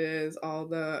princesses, all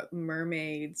the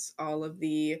mermaids, all of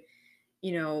the,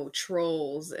 you know,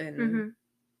 trolls and Mm-hmm.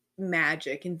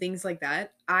 magic and things like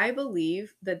that. I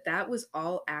believe that that was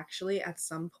all actually at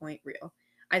some point real.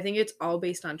 I think it's all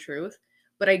based on truth,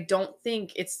 but I don't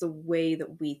think it's the way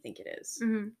that we think it is.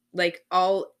 Mm-hmm. Like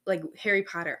all like Harry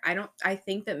Potter. I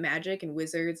think that magic and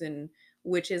wizards and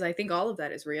witches, I think all of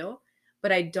that is real,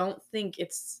 but I don't think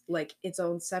it's like its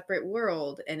own separate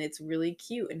world and it's really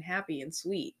cute and happy and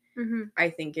sweet. Mm-hmm. I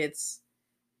think it's,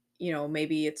 you know,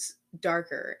 maybe it's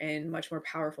darker and much more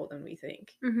powerful than we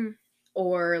think. Mm-hmm.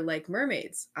 Or like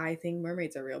mermaids. I think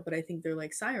mermaids are real, but I think they're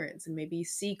like sirens and maybe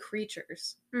sea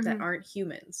creatures that Mm-hmm. aren't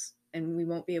humans and we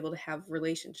won't be able to have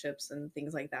relationships and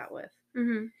things like that with.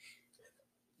 Mm-hmm.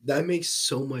 That makes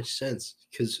so much sense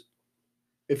because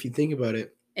if you think about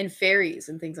it, And fairies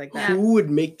and things like that. who would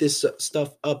make this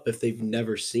stuff up if they've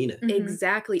never seen it? Mhm.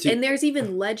 Exactly. See- And there's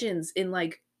even legends in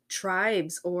like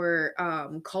tribes or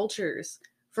cultures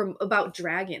from about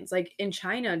dragons. Like in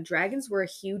China, dragons were a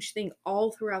huge thing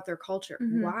all throughout their culture.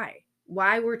 Mhm. Why?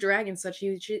 Why were dragons such a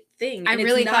huge thing? I And it's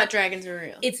really not- thought dragons were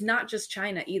real. it's not just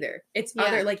China either. It's Yeah.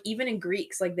 other, like even in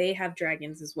Greeks, like they have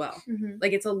dragons as well. Mm-hmm.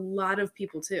 Like it's a lot of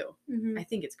people too. Mm-hmm. I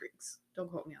think it's Greeks. Don't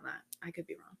quote me on that. I could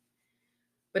be wrong.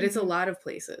 But it's a Mhm. lot of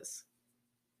places.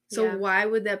 So Yeah. why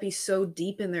would that be so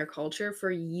deep in their culture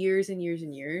for years and years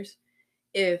and years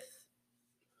if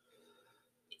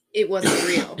it wasn't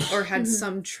real or had Mhm.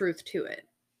 some truth to it?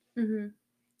 Mm-hmm.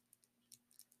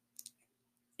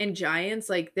 And giants,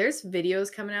 like there's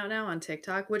videos coming out now on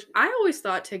TikTok, which I always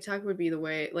thought TikTok would be the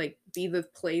way, like be the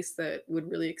place that would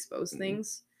really expose Mhm.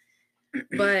 things.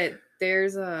 But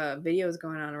there's videos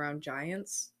going on around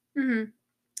giants. Mm-hmm.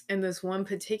 And this one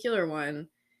particular one,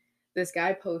 this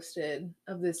guy posted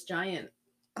of this giant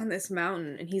on this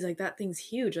mountain, and he's like, that thing's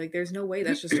huge. Like, there's no way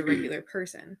that's just a regular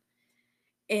person.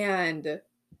 And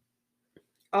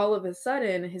all of a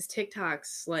sudden, his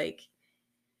TikToks, like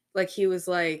he was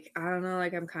like, I don't know,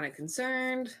 like I'm kind of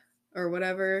concerned or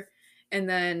whatever. And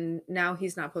then now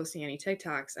he's not posting any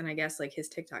TikToks, and I guess like his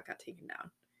TikTok got taken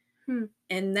down.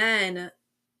 And then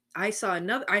I saw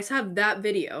that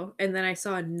video, and then I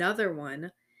saw another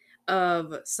one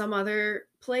of some other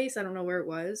place, I don't know where it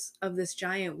was, of this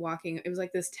giant walking. It was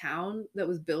like this town that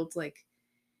was built like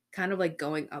kind of like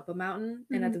going up a mountain,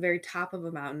 and at Mhm. the very top of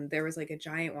a mountain there was like a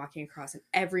giant walking across, and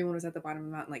everyone was at the bottom of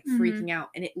the mountain like Mhm. freaking out,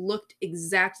 and it looked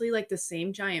exactly like the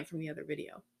same giant from the other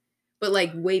video, but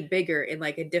like way bigger and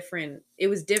like it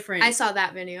was different. I saw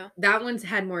that video. That one's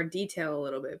had more detail a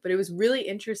little bit, but it was really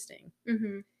interesting.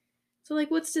 Mm-hmm. So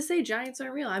like, what's to say giants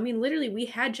aren't real? I mean, literally we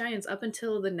had giants up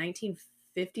until the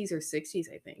 1950s or 60s,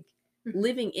 I think, Mhm.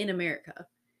 living in America.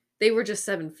 They were just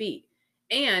 7 feet.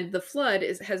 And the flood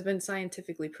has been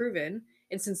scientifically proven.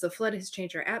 And since the flood has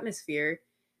changed our atmosphere,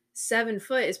 7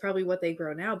 foot is probably what they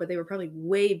grow now, but they were probably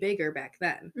way bigger back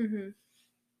then. Mm-hmm.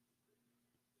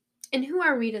 And who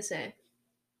are we to say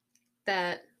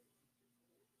that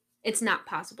it's not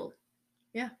possible?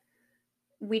 Yeah.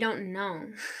 We don't know.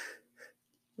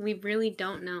 We really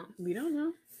don't know. We don't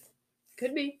know.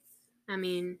 Could be. I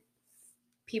mean,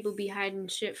 people be hiding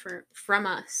shit from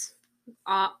us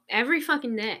every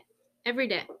fucking day. Every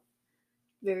day.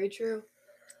 Very true.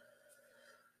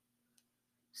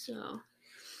 So,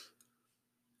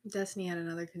 Destiny had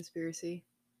another conspiracy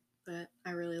that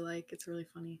I really like. It's really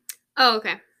funny. oh,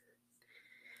 okay.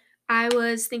 I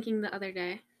was thinking the other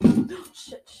day.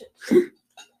 Shit.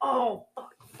 Oh,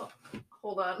 fuck.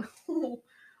 Hold on.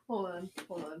 Hold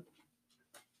on.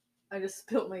 I just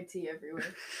spilled my tea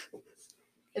everywhere.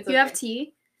 It's You have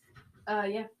tea?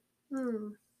 Yeah. Hmm.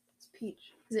 It's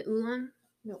peach. Is it oolong?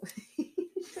 No.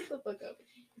 Shut the fuck up.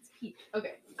 It's peach.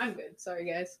 Okay, I'm good. Sorry,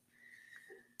 guys.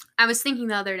 I was thinking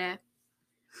the other day.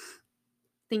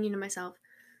 Thinking to myself.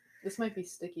 This might be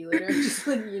sticky later. I'm just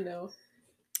letting you know.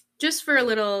 Just for a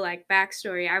little like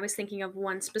backstory, I was thinking of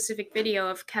one specific video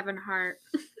of Kevin Hart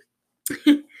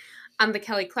on the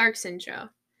Kelly Clarkson show,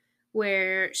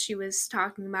 where she was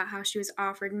talking about how she was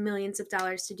offered millions of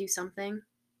dollars to do something.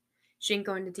 She didn't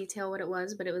go into detail what it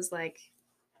was, but it was like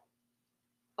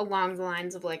along the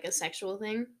lines of like a sexual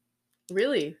thing.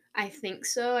 Really? I think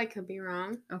so. I could be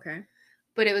wrong. Okay.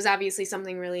 But it was obviously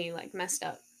something really like messed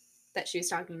up that she was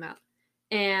talking about.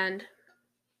 And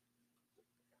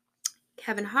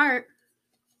Kevin Hart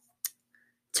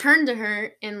turned to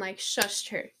her and like shushed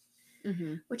her,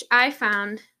 which I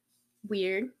found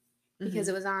weird because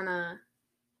it was on a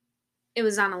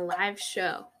live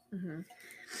show.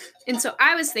 And so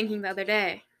I was thinking the other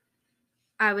day,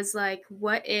 I was like,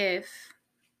 what if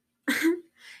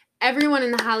everyone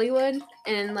in Hollywood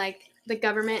and like the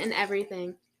government and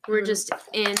everything were just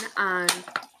in on.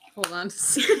 Hold on.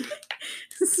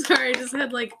 Sorry, I just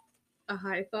had like a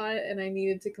high thought and I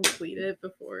needed to complete it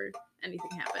before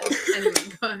anything happened.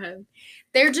 Anyway, go ahead.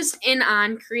 They're just in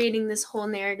on creating this whole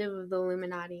narrative of the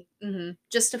Illuminati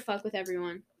just to fuck with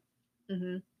everyone.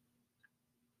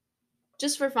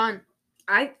 Just for fun.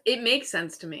 It makes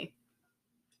sense to me.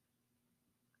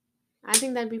 I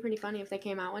think that'd be pretty funny if they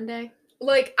came out one day.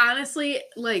 Like, honestly,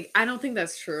 like, I don't think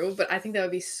that's true, but I think that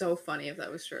would be so funny if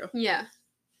that was true. Yeah.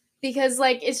 Because,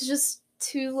 like, it's just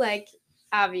too, like,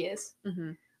 obvious.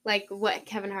 Like, what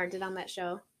Kevin Hart did on that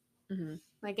show.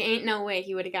 Like, ain't no way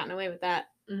he would have gotten away with that.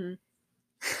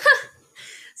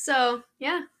 So,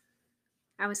 yeah.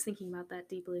 I was thinking about that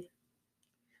deeply.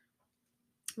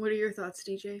 What are your thoughts,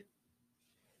 DJ?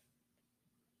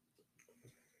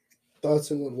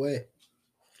 Thoughts in what way?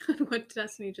 What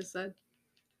Destiny just said.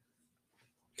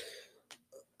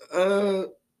 I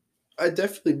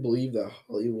definitely believe that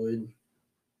Hollywood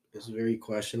is very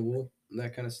questionable and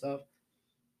that kind of stuff,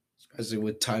 especially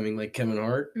with timing like Kevin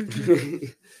Hart.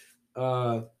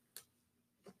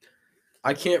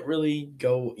 I can't really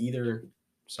go either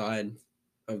side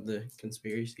of the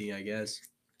conspiracy, I guess.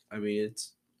 I mean,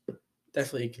 it's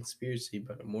definitely a conspiracy,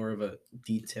 but more of a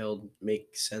detailed,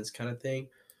 make sense kind of thing.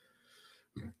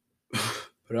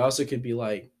 But it also could be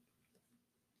like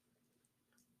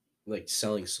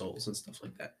selling souls and stuff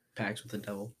like that. Pacts with the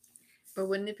devil. But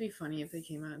wouldn't it be funny if they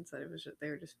came out and said it was they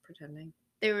were just pretending?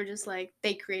 They were just like,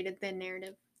 they created the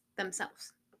narrative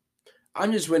themselves.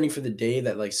 I'm just waiting for the day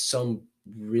that like some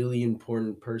really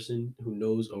important person who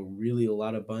knows a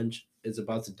lot of bunch is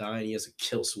about to die and he has a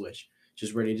kill switch,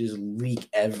 just ready to just leak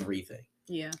everything.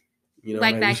 Yeah. You know,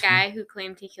 like that guy who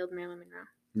claimed he killed Marilyn Monroe.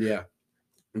 Yeah.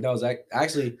 That was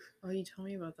actually. Oh, you told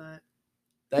me about that.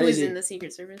 Who was in the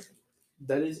Secret Service?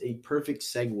 That is a perfect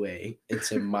segue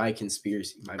into my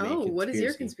conspiracy. My main conspiracy. What is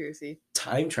your conspiracy?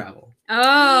 Time travel.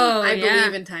 Oh, I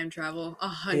believe in time travel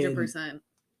 100%.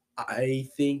 I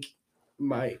think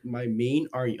my main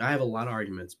argument. I have a lot of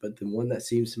arguments, but the one that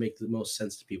seems to make the most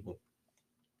sense to people.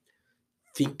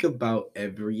 Think about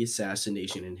every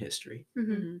assassination in history.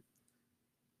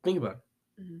 Think about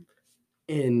it.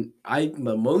 And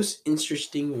the most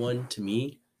interesting one to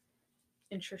me.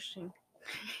 Interesting.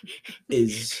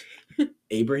 Is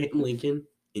Abraham Lincoln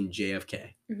and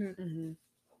JFK.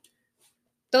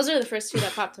 Those are the first two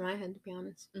that popped to my head, to be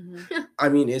honest. I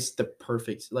mean, it's the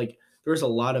perfect. Like, there's a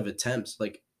lot of attempts,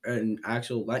 like an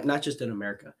actual, like not just in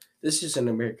America. This is just an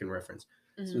American reference.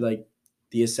 So, like,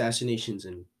 the assassinations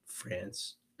in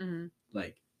France,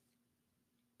 like,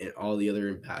 and all the other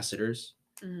ambassadors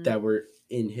that were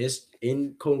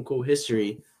in quote unquote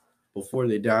history before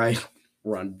they died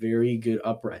were on very good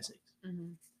uprisings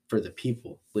for the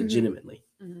people, legitimately.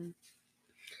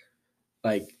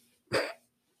 Like,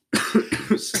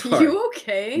 sorry. You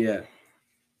okay? Yeah.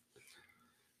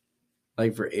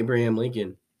 Like for Abraham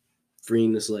Lincoln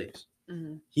freeing the slaves.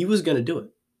 He was going to do it.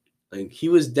 Like he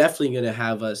was definitely gonna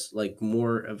have us like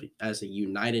more of as a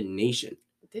united nation.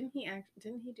 Didn't he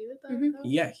do it though? Mhm.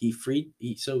 Yeah,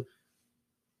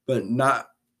 but not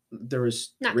there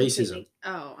was Not racism. completely.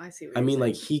 Oh, I see what I you're mean, saying.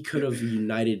 like he could have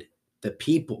united the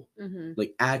people, Mm-hmm.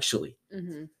 like actually.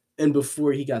 Mm-hmm. And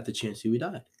before he got the chance, he would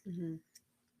die. Mm-hmm.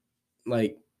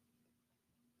 Like,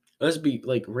 let's be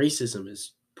like racism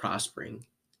is prospering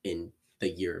in the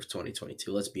year of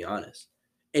 2022. Let's be honest.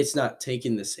 It's not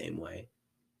taken the same way,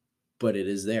 but it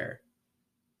is there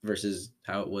versus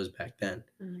how it was back then.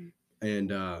 Mm-hmm.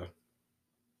 And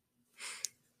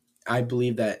I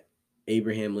believe that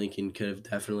Abraham Lincoln could have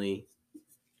definitely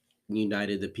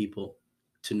united the people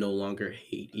to no longer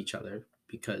hate each other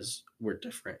because we're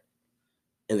different.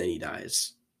 And then he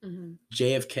dies. Mm-hmm.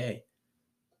 JFK,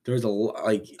 there was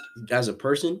like as a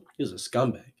person, he was a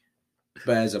scumbag.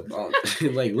 But as a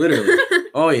like literally,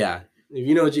 oh yeah, if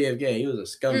you know JFK, he was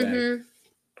a scumbag. Mhm.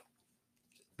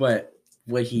 But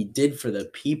what he did for the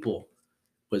people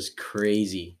was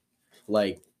crazy.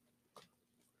 Like,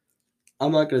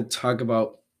 I'm not gonna talk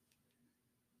about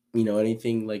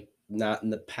anything like not in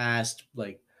the past.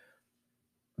 Like,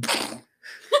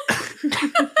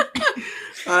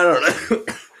 I don't know.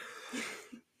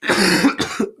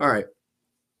 All right,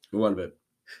 one bit.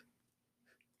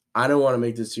 I don't want to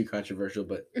make this too controversial,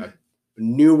 but a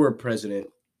newer president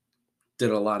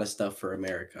did a lot of stuff for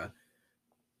America.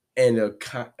 And a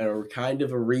kind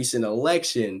of a recent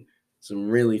election, some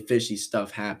really fishy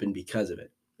stuff happened because of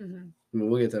it. Mm-hmm. I mean,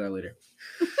 we'll get to that later.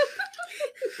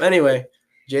 Anyway,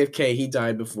 JFK, he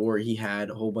died before he had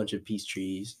a whole bunch of peace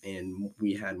treaties, and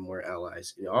we had more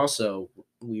allies. And also,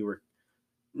 we were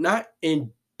not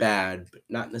in bad, but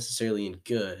not necessarily in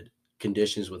good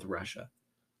conditions with Russia.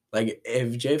 Like,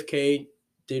 if JFK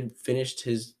did finished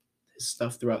his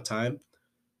stuff throughout time,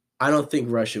 I don't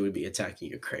think Russia would be attacking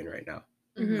Ukraine right now.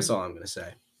 Mm-hmm. That's all I'm going to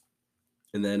say.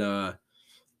 And then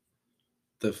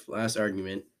the last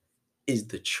argument is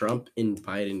the Trump and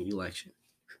Biden election.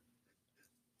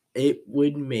 It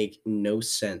would make no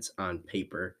sense on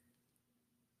paper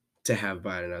to have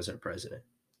Biden as our president.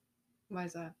 Why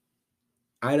is that?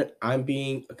 I'm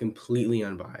being completely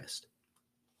unbiased.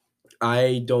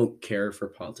 I don't care for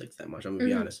politics that much. I'm going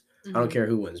to be honest. Mm-hmm. I don't care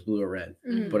who wins, blue or red.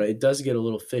 Mhm. But it does get a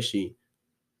little fishy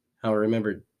how I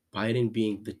remember Biden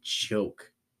being the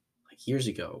joke like years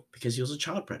ago because he was a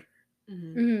child predator.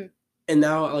 Mm-hmm. Mhm. And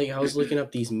now like I was looking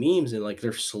up these memes and like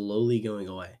they're slowly going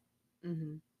away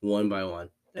Mm-hmm. one by one.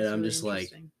 That's and I'm really just like,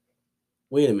 interesting.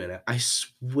 wait a minute. I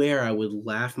swear I would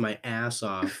laugh my ass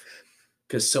off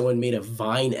because someone made a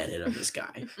Vine edit of this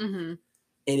guy. Mm-hmm.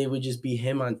 And it would just be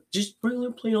him on just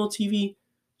regular plain old TV,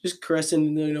 just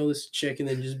caressing this chick and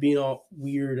then just being all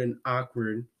weird and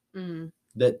awkward. Mm-hmm.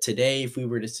 That today, if we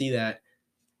were to see that,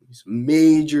 there's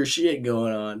major shit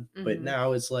going on. But Mhm.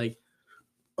 now it's like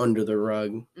under the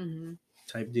rug Mm-hmm.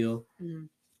 type deal. Mm-hmm.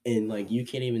 And like you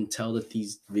can't even tell that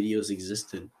these videos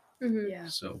existed. Mhm. Yeah.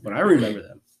 So, but I remember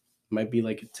them. Might be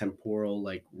like a temporal,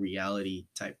 like reality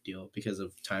type deal because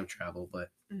of time travel. But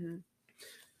Mm-hmm.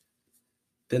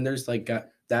 then there's like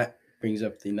that brings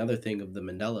up another thing of the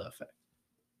Mandela effect.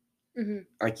 Mhm.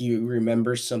 Like you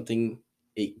remember something,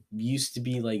 it used to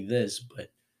be like this,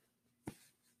 but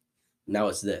now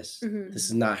it's this. Mhm. This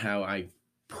is not how I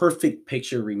perfect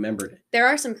picture remembered it. There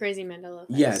are some crazy Mandela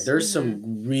effects. Yeah, there's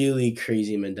some really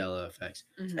crazy Mandela effects.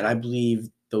 Mm-hmm. And I believe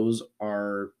those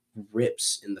are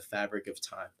rips in the fabric of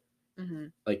time. Mm-hmm.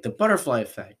 Like the butterfly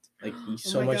effect. Like you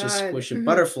so my much as God. squish a Mhm.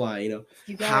 butterfly, You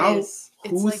How- guys,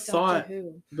 who it's like thought- Doctor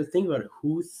Who. But think about it.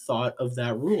 Who thought of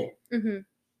that rule? Mhm.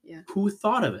 Who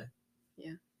thought of it?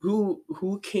 Yeah.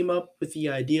 Who came up with the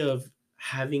idea of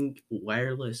having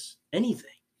wireless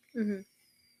anything? Mhm.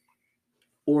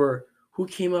 Or who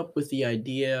came up with the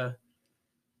idea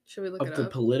Should we look of it the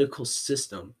up? political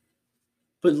system?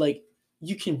 But like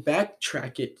you can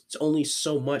backtrack it. It's only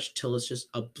so much till it's just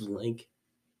a blank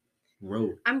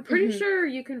road. I'm pretty Mhm. sure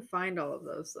you can find all of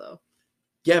those though.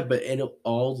 Yeah, but it'll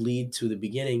all lead to the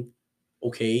beginning.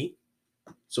 Okay,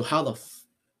 so how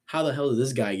the hell did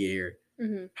this guy get here?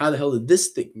 Mhm. How the hell did this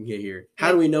thing get here?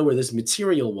 How do we know where this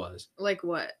material was? Like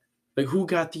what? Like who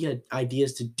got the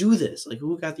ideas to do this? Like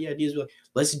who got the ideas? Like,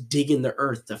 let's dig in the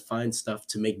earth to find stuff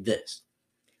to make this.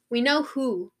 We know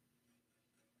who,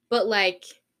 but like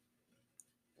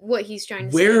what he's trying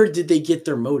to Where say. did they get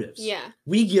their motives? Yeah.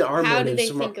 We get our How did motives they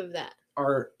from think of that?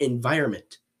 our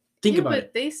environment. Think Yeah, about but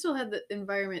it. they still had the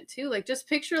environment too. Like just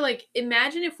picture like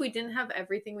imagine if we didn't have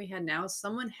everything we had now,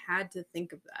 someone had to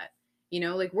think of that.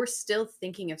 Like we're still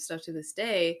thinking of stuff to this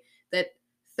day that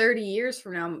 30 years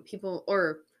from now people,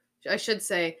 or I should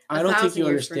say I don't think 1,000 you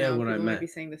years from understand now, what I people might meant. be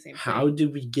saying the same How thing.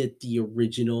 did we get the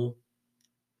original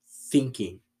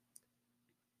thinking.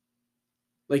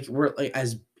 Like we're like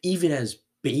even as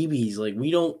babies, like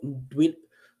we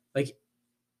like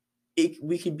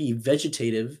we could be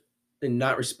vegetative and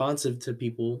not responsive to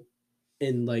people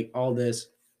and like all this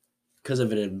because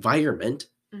of an environment.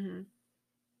 Mm-hmm.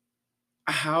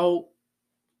 How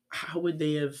would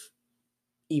they have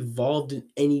evolved in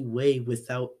any way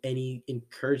without any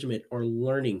encouragement or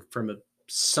learning from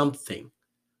something?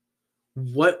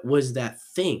 What was that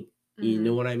thing? You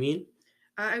know what I mean?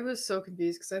 I was so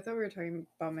confused because I thought we were talking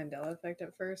about Mandela effect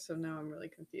at first, so now I'm really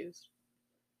confused.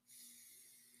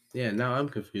 Yeah, now I'm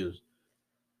confused.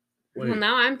 Well,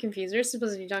 now I'm confused. We're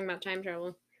supposed to be talking about time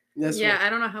travel. I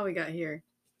don't know how we got here.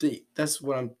 That's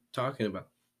what I'm talking about,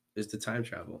 is the time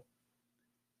travel.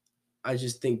 I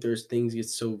just think there's things get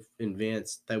so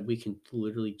advanced that we can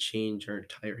literally change our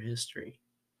entire history.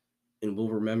 And we'll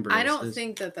remember. I don't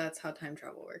think that that's how time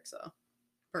travel works, though,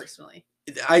 personally.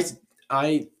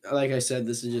 I like I said,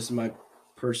 this is just my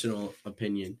personal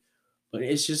opinion, but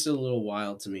it's just a little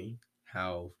wild to me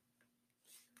how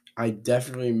I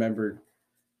definitely remember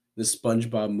the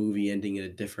SpongeBob movie ending in a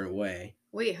different way.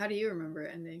 Wait, how do you remember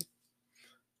it ending?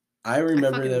 I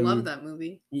remember I love that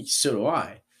movie. So do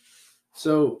I.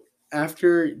 So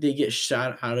after they get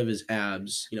shot out of his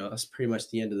abs, that's pretty much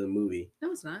the end of the movie.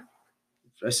 No, it's not.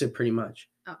 I said pretty much.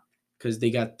 Oh. Because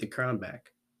they got the crown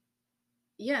back.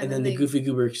 Yeah. And then the Goofy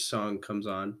Goober song comes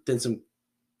on. Then some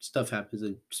stuff happens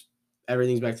and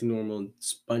everything's back to normal. And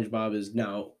SpongeBob is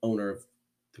now owner of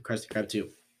the Krusty Krab too.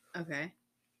 Okay.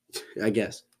 I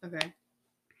guess. Okay.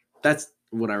 That's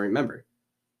what I remember.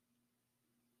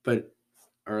 But,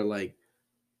 or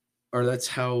that's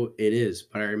how it is.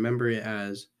 But I remember it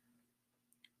as,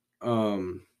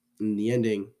 in the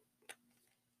ending,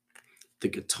 the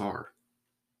guitar.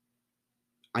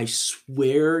 I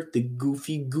swear the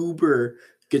Goofy Goober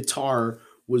guitar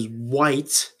was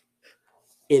white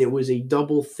and it was a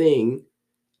double thing.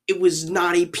 It was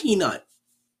not a peanut.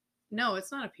 No,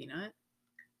 it's not a peanut.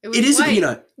 It is white. A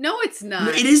peanut. No, it's not.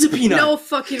 No, it is a peanut. No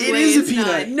fucking way. It is a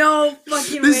peanut. Not. No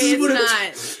fucking way.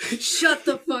 It's not. Shut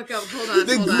the fuck up. Hold on.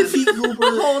 The Goofy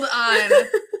Goober. Hold on.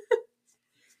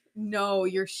 No,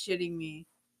 you're shitting me.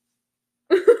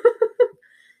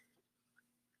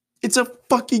 It's a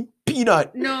fucking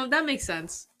peanut. No, that makes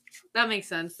sense. That makes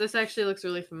sense. This actually looks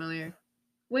really familiar.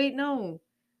 Wait, no.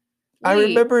 I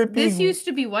remember it being... This used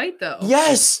to be white, though.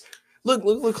 Yes!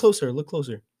 Look closer. Look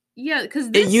closer. Yeah, because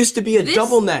it used to be a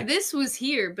double neck. This was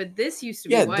here, but this used to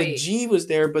be white. Yeah, the G was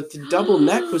there, but the double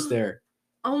neck was there.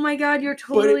 Oh my god, you're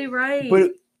totally right.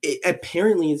 But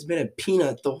apparently it's been a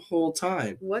peanut the whole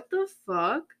time. What the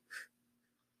fuck?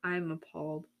 I'm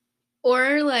appalled.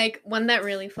 Or, like, one that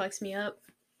really fucks me up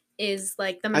is,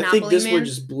 like, the Monopoly Man. I think this one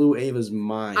just blew Ava's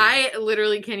mind. I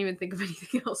literally can't even think of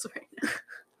anything else right now.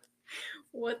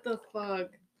 What the fuck?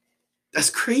 That's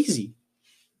crazy.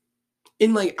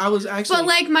 And, like, I was actually... But,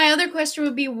 like, my other question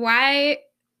would be, why...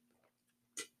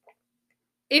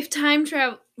 If time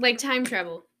travel,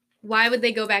 why would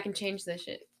they go back and change this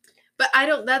shit? But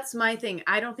that's my thing.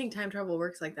 I don't think time travel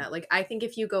works like that. Like, I think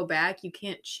if you go back, you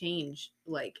can't change,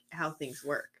 like, how things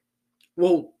work.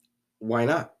 Well, why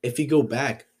not? If you go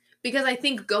back... Because I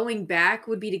think going back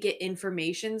would be to get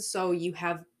information so you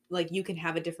have, like, you can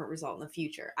have a different result in the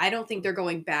future. I don't think they're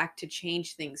going back to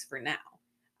change things for now.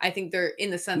 I think they're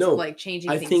in the sense of, like, changing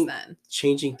things then.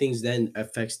 Changing things then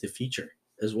affects the future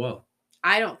as well.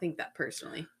 I don't think that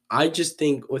personally. I just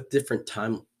think with different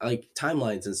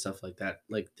timelines and stuff like that,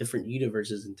 like different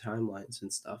universes and timelines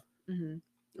and stuff. Mm-hmm.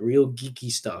 Real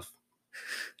geeky stuff.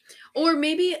 Or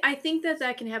maybe I think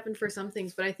that can happen for some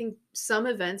things, but I think some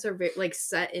events are like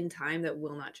set in time that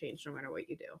will not change no matter what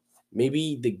you do.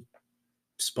 Maybe the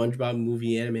SpongeBob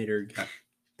movie animator got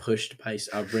pushed by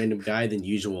a random guy than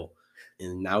usual,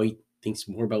 and now he thinks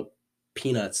more about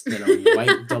peanuts than a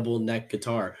white double neck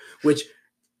guitar, which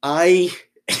I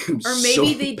am or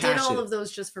maybe they did all of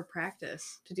those just for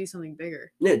practice to do something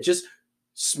bigger. Yeah, just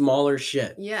smaller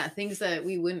shit. Yeah, things that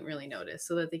we wouldn't really notice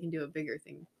so that they can do a bigger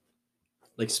thing.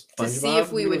 Like SpongeBob? To see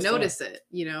if we would notice it,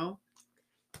 you know?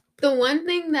 The one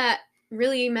thing that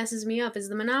really messes me up is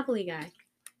the Monopoly guy.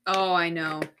 Oh, I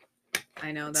know.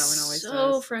 I know, that one always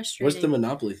so frustrating. What's the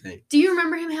Monopoly thing? Do you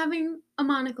remember him having a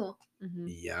monocle? Mm-hmm.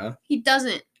 Yeah. He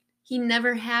doesn't. He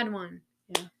never had one.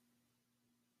 Yeah.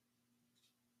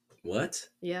 What?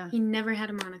 Yeah. He never had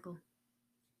a monocle.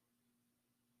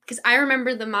 Because I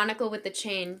remember the monocle with the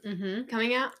chain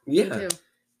coming out. Yeah. Me too.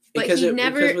 But because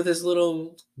with his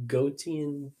little goatee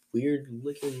and weird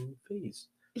looking face.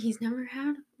 He's never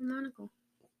had a monocle.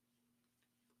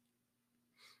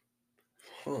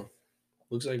 Huh.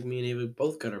 Looks like me and Ava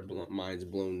both got our minds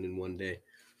blown in one day.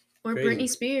 Or Crazy. Britney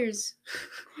Spears.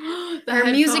 The Her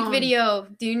music headphones. video.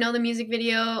 Do you know the music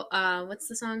video? What's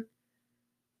the song?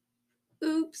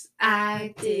 Oops,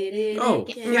 I did it Oh,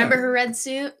 again. yeah. Remember her red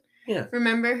suit? Yeah.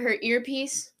 Remember her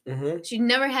earpiece? Mm-hmm. She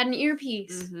never had an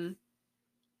earpiece. Mhm.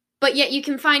 But yet you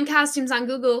can find costumes on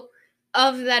Google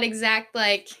of that exact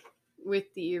like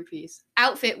With the earpiece.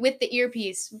 outfit with the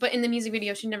earpiece. But in the music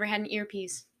video, she never had an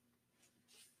earpiece.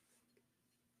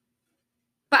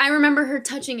 But I remember her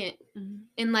touching it Mhm.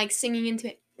 and like singing into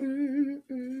it.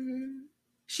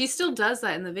 She still does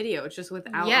that in the video, just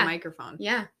without Yeah. a microphone.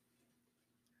 Yeah.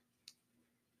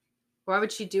 Why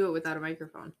would she do it without a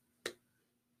microphone?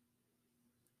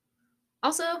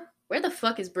 Also, where the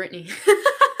fuck is Britney?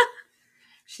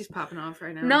 She's popping off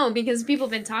right now. No, because people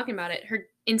have been talking about it. Her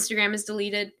Instagram is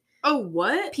deleted. Oh,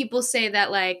 what? People say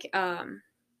that like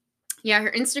yeah,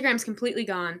 her Instagram's completely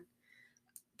gone.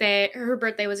 Her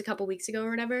birthday was a couple weeks ago or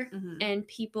whatever, Mhm. and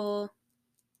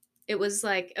it was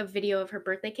like a video of her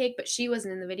birthday cake, but she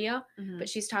wasn't in the video, Mhm. but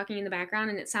she's talking in the background,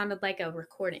 and it sounded like a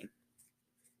recording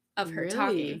of her Really?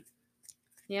 talking.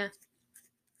 Yeah.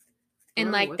 And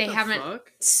Bro, like what they the haven't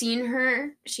fuck? seen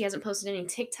her. She hasn't posted any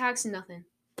TikToks, nothing.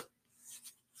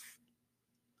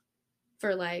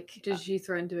 For like Did she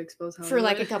threaten to expose Hollywood? for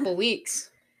like a couple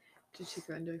weeks. Did she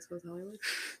threaten to expose Hollywood?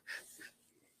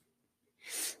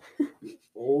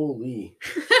 Holy.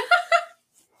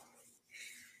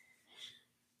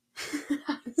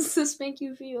 How does this make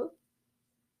you feel?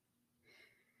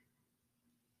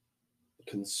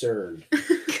 Concerned.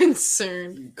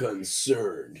 Concerned.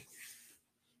 Concerned.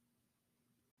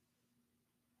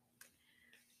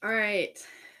 All right.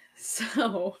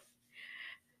 So,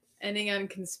 ending on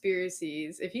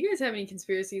conspiracies. If you guys have any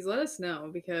conspiracies, let us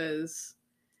know because,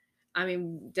 I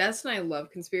mean, Des and I love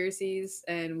conspiracies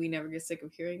and we never get sick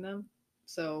of hearing them.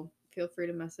 So, feel free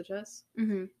to message us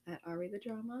Mm-hmm. at Ari the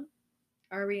Drama,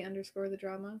 Ari_the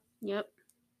Drama, Yep.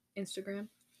 Instagram.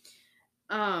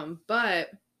 But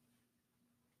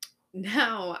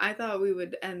now I thought we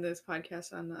would end this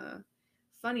podcast on a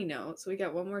funny note. So we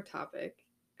got one more topic,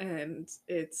 and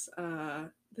it's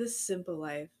This Simple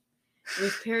Life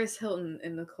with Paris Hilton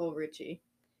and Nicole Richie.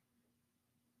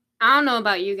 I don't know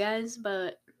about you guys,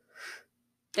 but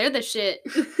they're the shit.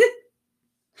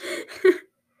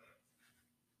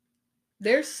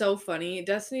 They're so funny.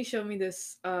 Destiny showed me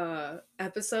this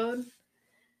episode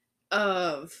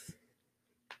of,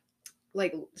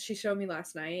 like, she showed me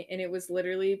last night, and it was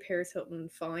literally Paris Hilton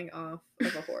falling off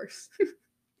of a horse.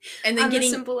 And then On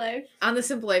getting The Simple Life. on The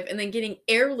Simple Life, and then getting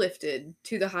airlifted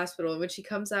to the hospital. When she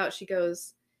comes out, she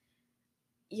goes,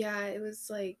 "Yeah, it was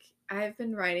like I've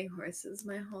been riding horses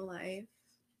my whole life,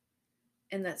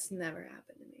 and that's never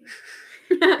happened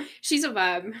to me." She's a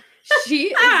vibe.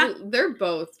 They're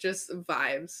both just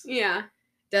vibes. Yeah.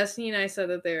 Destiny and I said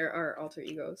that there are alter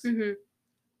egos. Mm-hmm.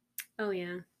 Oh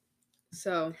yeah.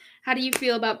 So, How do you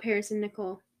feel about Paris and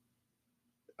Nicole?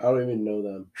 I don't even know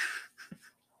them.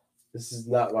 This is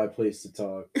not my place to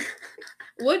talk.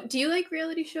 what do you like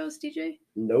reality shows, DJ?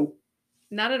 Nope.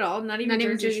 Not at all. Not even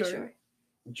Jersey Shore.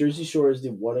 Jersey Shore is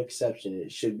the one exception.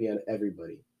 It should be on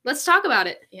everybody. Let's talk about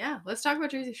it. Yeah, let's talk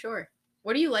about Jersey Shore.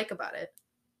 What do you like about it?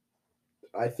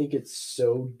 I think it's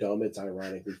so dumb, it's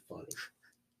ironically funny.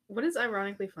 What does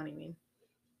ironically funny mean?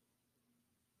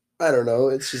 I don't know.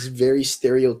 It's just very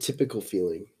stereotypical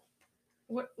feeling.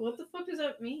 What the fuck does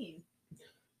that mean?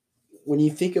 When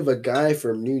you think of a guy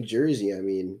from New Jersey, I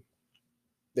mean,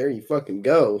 there you fucking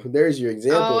go. There's your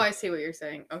example. Oh, I see what you're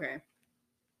saying. Okay.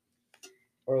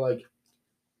 Or like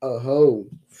a hoe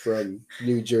from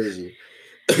New Jersey.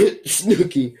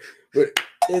 Snooki. But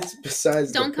it's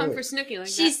besides Don't the come point. for Snooki like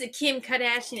She's the Kim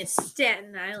Kardashian of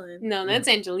Staten Island. that. No, that's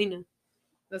Angelina.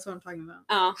 That's what I'm talking about.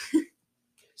 Oh.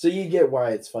 So you get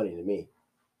why it's funny to me.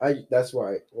 That's where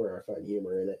I find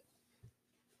humor in it.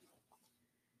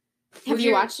 Have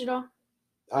you watched it all?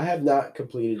 I have not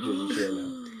completed Jersey Shore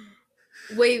now.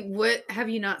 Wait, what have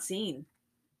you not seen?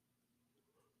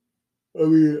 I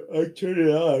mean, I turn it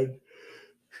on.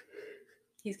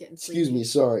 He's getting Excuse sleepy. me,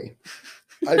 sorry.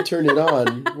 I turn it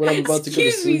on when I'm about to go to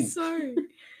Excuse me, sleep. sorry.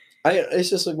 It's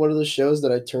just like one of those shows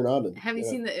that I turn on. Have you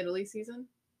seen the Italy season?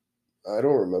 I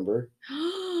don't remember.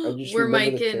 just Where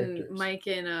remember Mike the and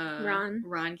characters.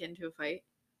 Ron get into a fight.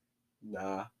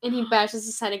 Nah, And he bashes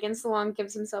his head against the wall and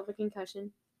gives himself a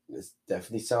concussion. this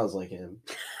definitely sounds like him.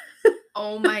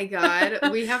 Oh my god,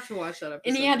 we have to watch that episode.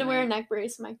 And he had to wear a tonight. neck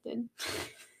brace, Mike did.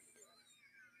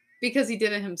 Because he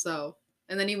did it himself.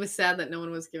 And then he was sad that no one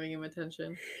was giving him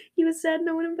attention. He was sad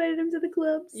no one invited him to the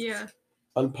clubs. Yeah.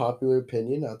 Unpopular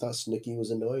opinion, I thought Snooki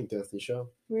was annoying throughout the show.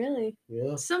 Really?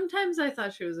 Yeah. Sometimes I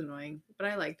thought she was annoying, but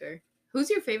I liked her. Who's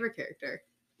your favorite character?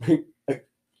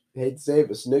 Hate to say it,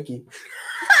 but Snooki.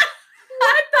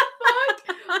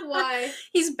 Why?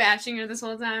 He's bashing her this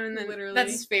whole time, and then Literally.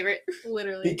 that's his favorite.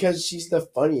 Literally. Because she's the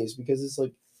funniest. Because it's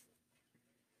like,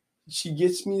 she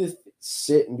gets me to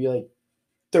sit and be like,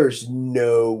 there's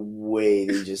no way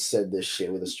they just said this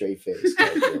shit with a straight face.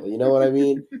 You know what I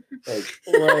mean? Like,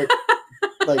 what?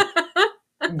 Like,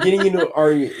 getting into an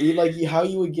argument, like how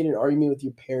you would get in an argument with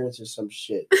your parents or some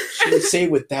shit. She would say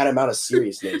it with that amount of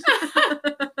seriousness.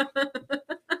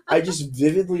 I just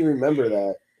vividly remember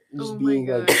that just being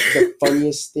like the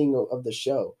funniest thing of the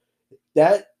show.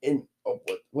 That and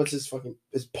what's his fucking,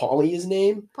 is Pauly his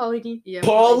name? Pauly D. Yeah,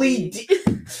 Pauly D.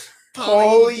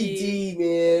 Pauly D,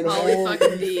 man. Pauly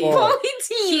fucking D. Pauly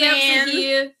D,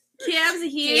 man. Cabs are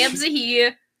here. Cabs are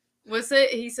here. What's it?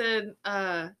 He said,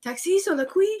 taxi sur le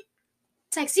quai.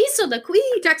 Taxi sur le quai.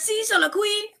 Taxi sur le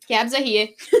quai. Cabs are here.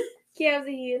 Cabs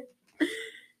are here.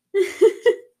 Do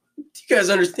you guys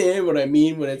understand what I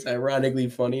mean when it's ironically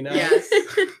funny now? Yes.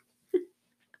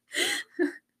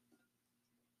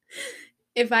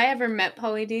 If I ever met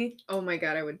Pauly D, Oh my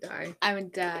god, I would die. I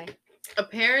would die.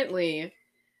 Apparently,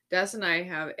 Des and I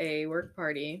have a work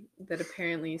party that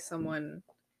apparently someone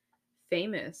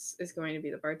famous is going to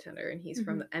be the bartender, and he's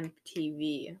from the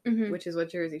MTV, Mhm. which is what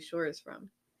Jersey Shore is from.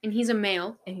 And he's a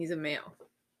male. And he's a male.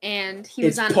 And he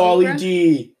was It's on Pauly Oprah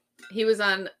D. He was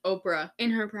on Oprah.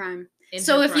 in her prime. in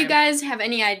So her if you prime. guys have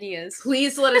any ideas,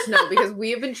 Please let us know, because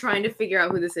we have been trying to figure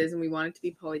out who this is, and we want it to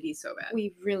be Pauly D so bad.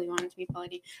 we really want it to be Pauly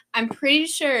D. I'm pretty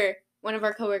sure one of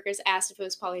our coworkers asked if it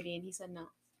was Pauly D, and he said no.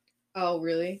 Oh,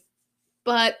 really?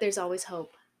 But there's always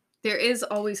hope. There is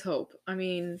always hope. I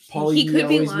mean, Pauly he D could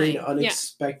be always lying. made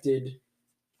unexpected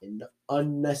and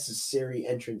unnecessary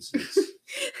entrances.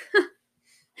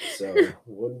 So,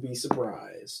 wouldn't be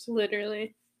surprised.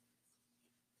 Literally.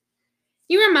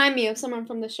 You remind me of someone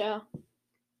from the show.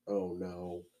 Oh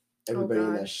no. Everybody in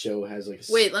God. that show has like a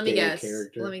Wait, let me stale guess.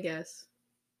 character. Let me guess.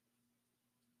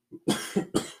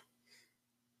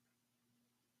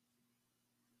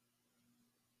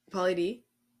 Pauly D?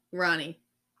 Ronnie.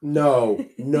 No,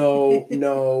 no,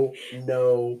 no,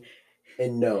 no,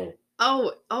 and no.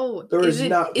 Oh. There is is it,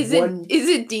 not is one- It, is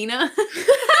it Dina?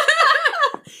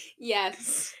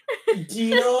 Yes.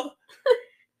 Dina,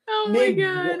 Oh my name,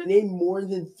 god. name more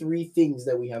than 3 things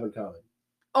that we have in common.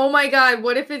 Oh my god,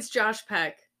 what if it's Josh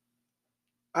Peck?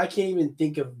 I can't even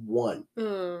think of one.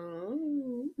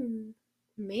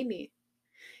 Maybe.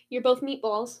 You're both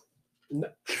meatballs. No,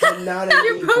 I'm not a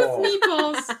You're both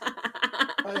meatball. meatballs.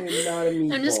 I am not a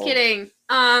meatball. I'm just kidding.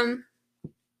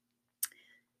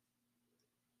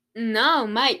 No,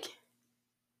 Mike.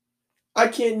 I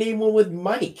can't name one with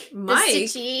Mike. Mike? The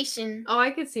situation. Oh,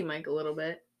 I could see Mike a little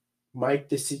bit. Mike,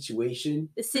 the situation.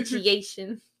 The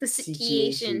situation. The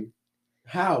situation.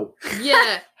 How?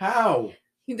 Yeah. How?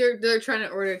 They're trying to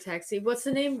order a taxi. What's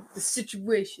the name? The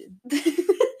situation.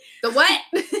 The what?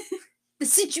 The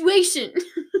situation.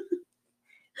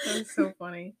 That's so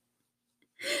funny.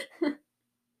 And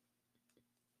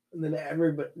then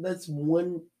everybody, that's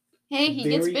one Hey, he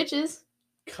gets Very- bitches.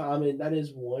 common, that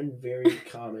is one very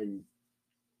common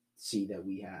C that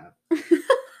we have.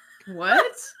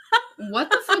 What?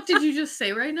 What the fuck did you just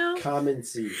say right now? Common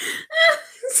C.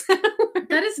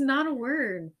 That is not a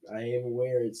word. I am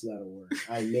aware it's not a word.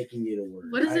 I'm making it a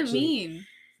word. What does it Actually, mean?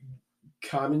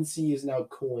 Common C is now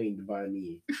coined by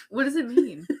me. What does it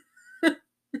mean?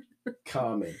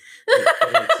 Common.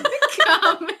 It's fancy.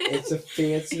 Common. It's a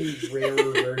fancy,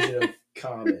 rarer version of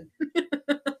common.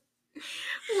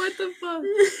 What the fuck?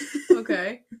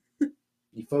 Okay.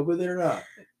 You fuck with it or not?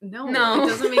 No, No. it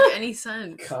doesn't make any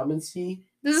sense. Common C?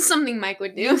 This is something Mike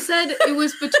would do. You said it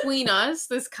was between us.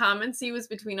 This common C was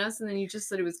between us, and then you just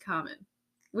said it was common,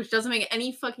 which doesn't make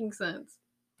any fucking sense.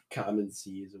 Common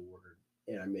C is a word,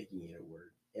 and I'm making it a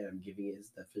word, and I'm giving it its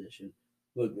definition.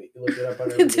 Look it up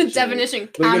on Urban It's a Dictionary. definition.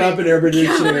 Look it up in Urban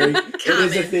Dictionary. Common. It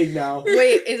is a thing now.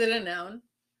 Wait, is it a noun?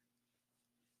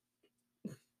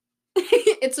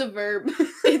 It's a verb.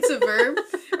 It's a verb,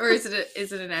 or is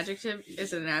it an adjective?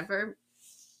 Is it an adverb?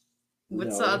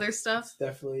 What's the No, other stuff? It's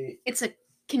definitely. It's a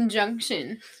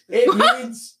conjunction. It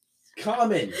means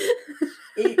common.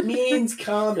 It means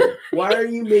common. Why are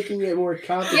you making it more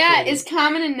complicated? Yeah, is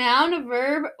common a noun, a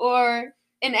verb, or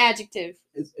an adjective?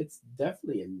 It's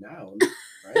definitely a noun,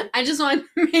 right? I just want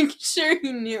to make sure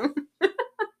he knew.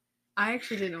 I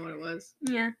actually didn't know what it was.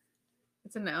 Yeah.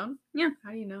 It's a noun? Yeah.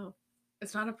 How do you know?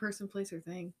 It's not a person, place, or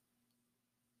thing.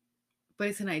 But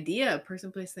it's an idea.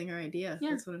 Person, place, thing, or idea.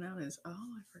 Yeah. That's what a noun is. Oh,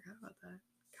 I forgot about that.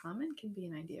 Common can be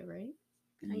an idea, right?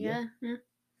 Yeah.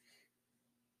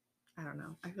 I don't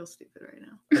know. I feel stupid right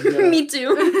now. Yeah. Me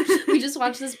too. We just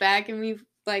watched this back and we've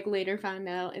like later found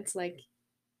out it's like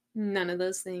None of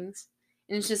those things.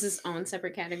 And it's just its own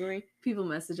separate category. People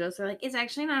message us. They're like, it's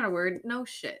actually not a word. No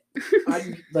shit.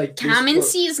 I'm like this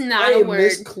Tamancy is close. not I a am word.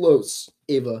 this close,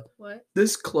 Ava. What?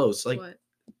 This close, like What?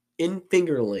 in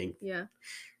finger length. Yeah.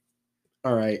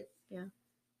 All right. Yeah.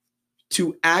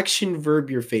 To action verb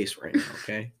your face right now,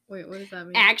 okay? Wait, what does that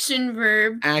mean? Action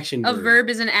verb. Action A verb. verb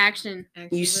is an action.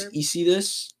 Action You verb? you see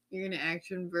this? You're gonna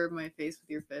action verb my face with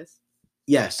your fist.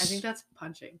 Yes. I think that's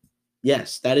punching.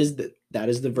 Yes, that is the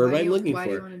verb I'm looking why for.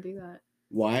 do you want to do that?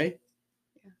 Why?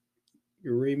 Yeah.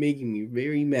 You're really making me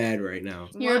very mad right now.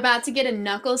 You're What? about to get a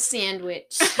knuckle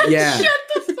sandwich. Yeah. Shut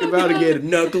the fuck You're about to up. get a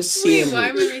knuckle Wait, sandwich. why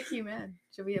am I making you mad?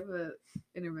 Should we have a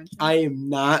intervention? I am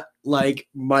not like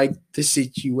Mike the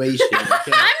situation. Okay? I'm the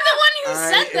one who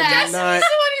I said am that. Jessie's not-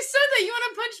 the one who said that. You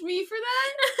want to punch me for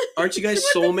that? Aren't you guys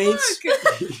What the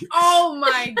soulmates? fuck? Oh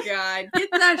my god. Get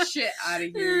that shit out of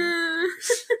here.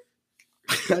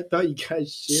 I thought you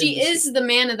guys shared She this. is the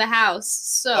man of the house,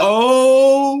 so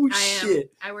Oh I am.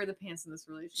 shit! I wear the pants in this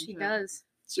relationship. she does.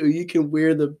 So you can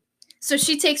wear the So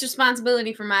she takes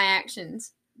responsibility for my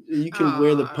actions.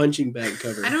 wear the Aw. punching bag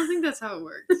cover. I don't think that's how it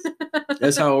works.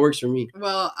 That's how it works for me.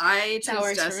 Well, I That's how it chose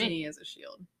works for me. Destiny as a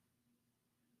shield.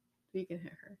 You can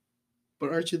hit her.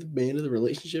 But aren't you the man of the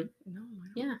relationship? No, I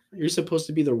don't. Yeah. You're supposed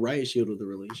to be the riot shield of the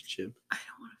relationship. I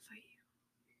don't want to fight you.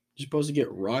 You're supposed to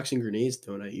get rocks and grenades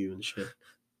thrown at you and shit.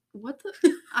 What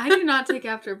the? I do not take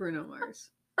after Bruno Mars.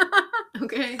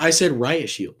 Okay. I said riot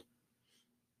shield.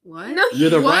 What? No, You're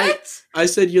the what? riot. I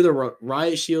said you're the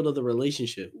riot shield of the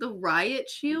relationship. The riot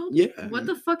shield? Yeah. What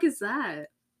the fuck is that?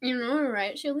 You know what a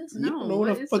riot shield is? You No. don't know what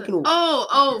a is fucking- it?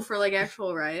 Oh, for like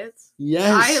actual riots.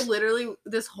 Yes. I literally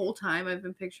this whole time I've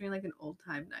been picturing like an old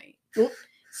time night. Oh.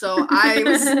 So I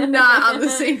was not on the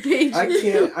same page.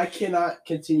 I cannot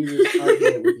continue this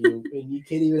argument with you, and you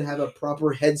can't even have a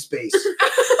proper headspace.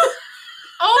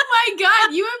 Oh my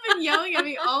god, you have been yelling at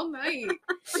me all night.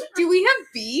 Do we have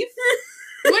beef?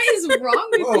 What is wrong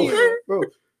with Bro, you? bro,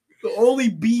 the only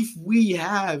beef we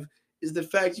have is the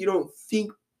fact you don't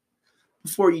think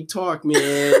before you talk,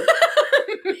 man.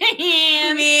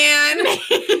 Man.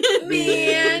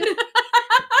 Man.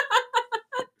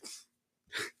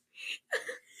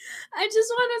 I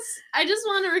just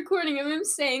want a recording of him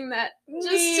saying that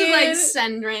just to like Man.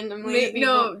 send randomly. to people.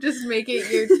 No, just make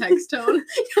it your text tone.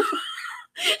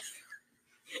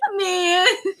 Man.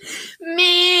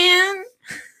 Man.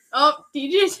 Oh,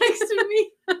 DJ texted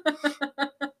me.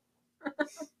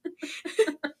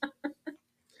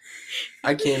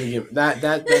 I can't even give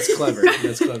that's clever.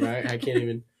 That's clever. I can't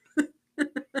even.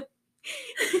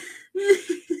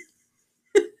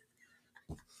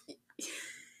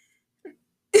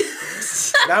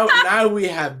 Now we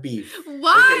have beef.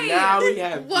 Why? Okay, now we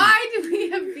have beef. Why do we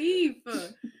have beef?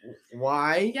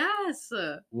 Why? Yes.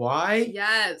 Why?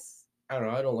 Yes. I don't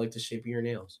know. I don't like the shape of your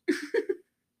nails.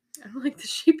 I don't like the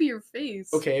shape of your face.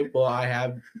 Okay, well I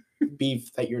have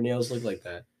beef that your nails look like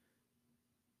that.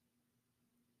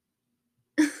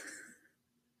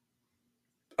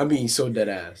 I'm being so dead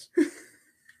ass.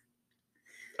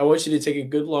 I want you to take a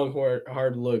good long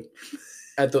hard look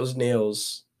at those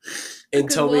nails and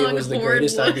Good tell me it long, was the hard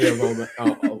greatest look. idea of all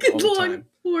Good the long, time.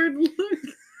 hard look.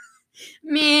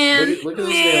 Man. Look at those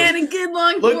Man, nails. a good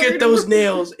long. Look hard at those look.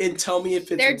 nails and tell me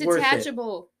if it's They're worth it.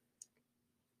 detachable.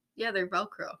 Yeah, they're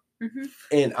Velcro. Mhm.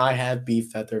 And I have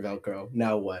beef that they're Velcro.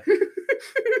 Now what?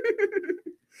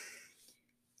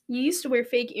 You used to wear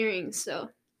fake earrings, so.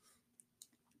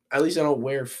 At least I don't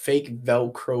wear fake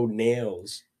Velcro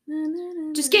nails.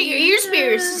 Just get your ears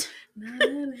pierced.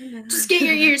 Just get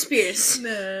your ears pierced.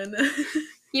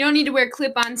 You don't need to wear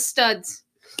clip-on studs.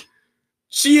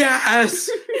 She has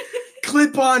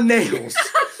clip-on nails.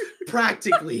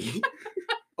 Practically.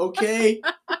 Okay?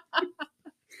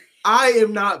 I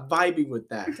am not vibing with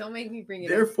that. Don't make me bring it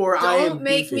Therefore, up. I am Don't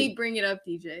make me beefing. bring it up,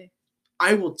 DJ.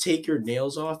 I will take your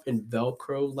nails off and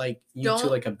Velcro like you to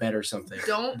Don't- like a bed or something.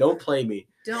 Don't play me.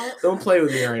 don't Don't play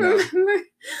with me right now. Remember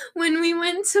when we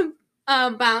went to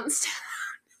Bounce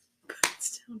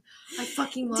I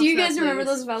fucking love Do you that guys remember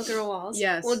place. those Velcro walls?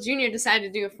 Yes. Well, Junior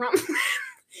decided to do a front flip,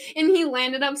 and he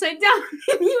landed upside down,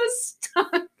 and he was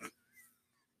stuck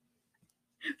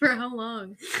For how long?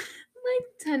 like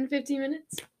 10, 15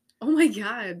 minutes. Oh my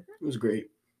god. It was great.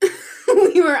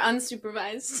 We were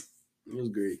unsupervised. It was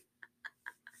great.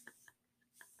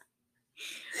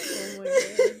 Oh my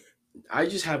god. I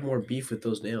just have more beef with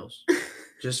those nails.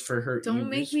 Just for her. Don't you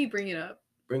make just me bring it up.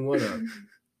 bring one up.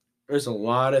 There's a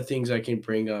lot of things I can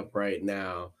bring up right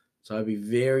now. So I'll be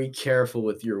very careful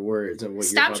with your words and what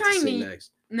Stop you're about trying to say to-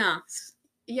 next. No.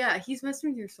 Yeah, he's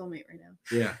messing with your soulmate right now.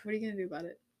 Yeah. What are you gonna do about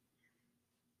it?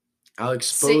 I'll Sit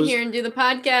expose here and do the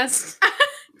podcast.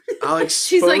 I'll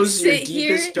She's like, expose your sit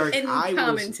here deepest dark. and I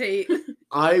commentate.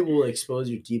 I will expose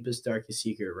your deepest darkest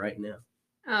secret right now.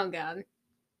 Oh God.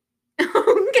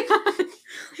 Oh God.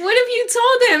 What have you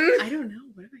told him? I don't know.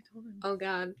 What have I told him? Oh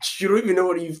God. You don't even know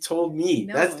what you've told me.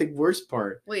 No. That's the worst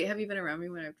part. Wait, have you been around me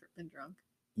when I've been drunk?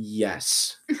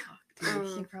 Yes. Dude,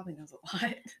 he probably knows a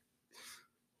lot.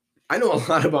 I know a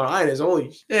lot about Ines.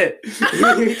 Holy shit.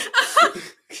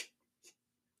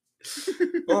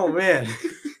 Oh man.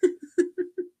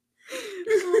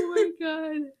 Oh my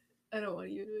God. I don't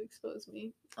want you to expose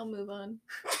me. I'll move on.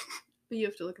 But you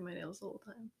have to look at my nails the whole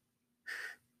time.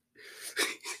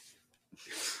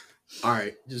 All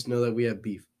right. Just know that we have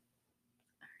beef.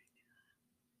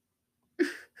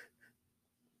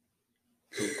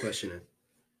 Don't question it.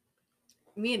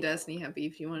 Me and Destiny have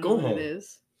beef. You want to Go know what home. it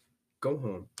is? Go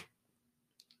home.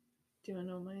 Do you want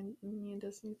to know what me and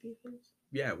Destiny's beef is?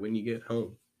 Yeah, when you get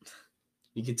home.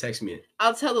 You can text me it.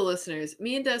 I'll tell the listeners.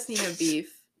 Me and Destiny have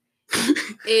beef.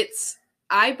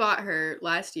 I bought her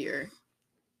last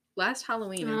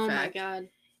Halloween, in fact, my God.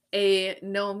 a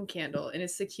gnome candle, and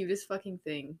it's the cutest fucking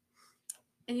thing.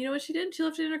 And you know what she did? She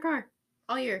left it in her car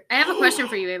all year. I have a question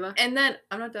for you, Ava. And then,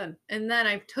 I'm not done. And then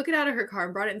I took it out of her car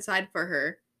and brought it inside for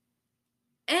her.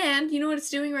 And you know what it's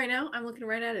doing right now? I'm looking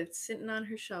right at it. It's sitting on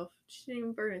her shelf. She didn't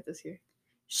even burn it this year.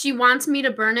 She wants me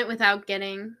to burn it without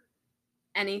getting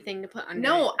anything to put under it.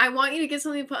 No, I want you to get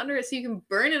something to put under it so you can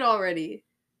burn it already.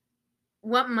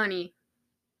 What money?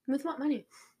 With what money?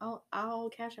 I'll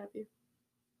cash app you.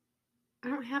 I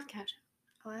don't have cash.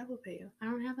 I will pay you. I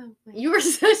don't have that. You are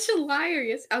such a liar.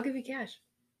 Yes, I'll give you cash.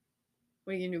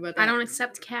 What are you gonna do about that? I don't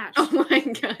accept cash. Oh my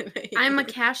God. I'm a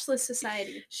cashless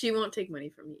society. She won't take money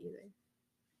from me either.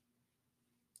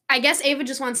 I guess Ava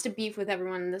just wants to beef with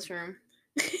everyone in this room.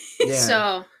 Yeah.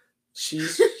 So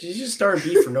She's just starting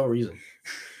beef for no reason.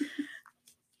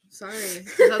 Sorry.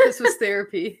 I thought this was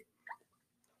therapy.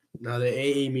 Now the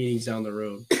AA meeting's down the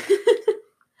road.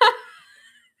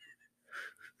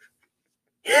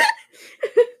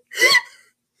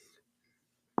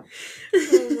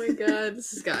 Oh my God,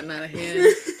 this has gotten out of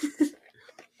hand.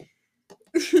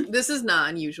 This is not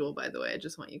unusual, by the way. I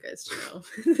just want you guys to know.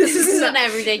 this is an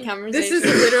everyday conversation. This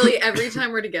is literally every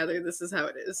time we're together, this is how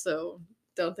it is. So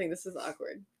don't think this is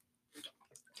awkward.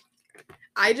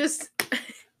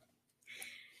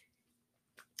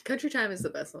 Country Time is the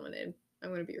best lemonade. I'm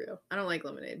going to be real. I don't like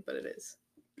lemonade, but it is.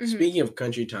 Mhm. Speaking of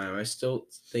Country Time, I still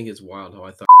think it's wild how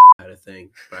I thought had a thing,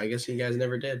 but I guess you guys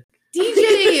never did.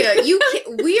 DJ,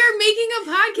 we are making a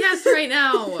podcast right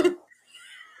now.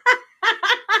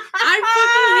 I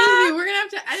fucking hate you. We're gonna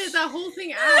have to edit that whole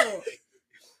thing out.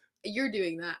 You're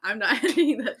doing that. I'm not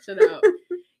editing that shit out.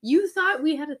 You thought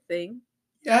we had a thing?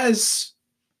 Yes.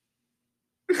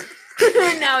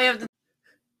 Now we have to.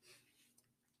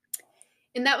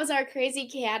 And that was our crazy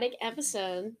chaotic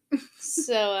episode.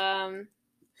 So,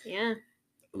 yeah.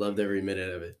 Loved every minute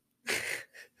of it.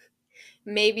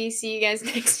 Maybe see you guys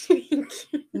next week.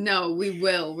 No, we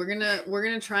will. We're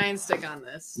gonna try and stick on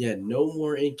this. Yeah, no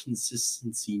more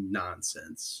inconsistency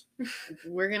nonsense.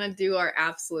 We're gonna do our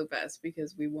absolute best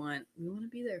because we want to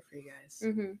be there for you guys.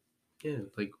 Mm-hmm. Yeah,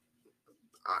 like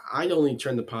I only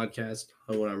turn the podcast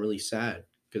on when I'm really sad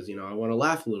because I want to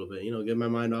laugh a little bit. Get my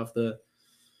mind off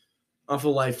of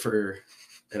life for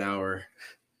an hour.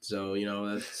 So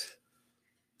that's.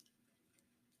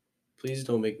 Please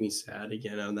don't make me sad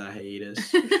again on that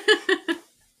hiatus.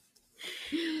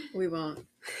 We won't.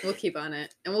 We'll keep on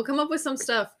it. And we'll come up with some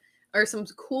stuff or some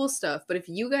cool stuff. But if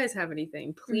you guys have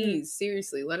anything, please,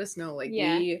 seriously, let us know. Like,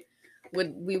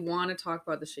 we want to talk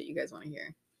about the shit you guys want to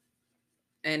hear.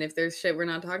 And if there's shit we're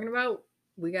not talking about,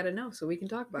 we got to know so we can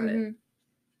talk about it.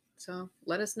 So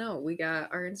let us know. We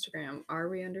got our Instagram,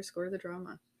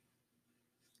 @RE_the_drama.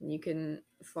 And you can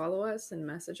follow us and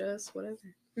message us, whatever.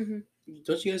 Mm-hmm.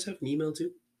 Don't you guys have an email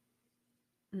too?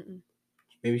 Mm-mm.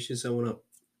 Maybe you should set one up.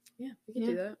 Yeah, we could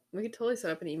do that. We could totally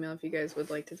set up an email if you guys would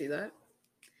like to do that.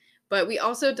 But we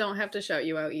also don't have to shout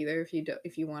you out either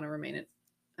if you want to remain it.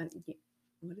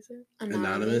 What is it?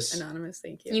 Anonymous. Anonymous.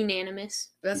 Thank you. Unanimous.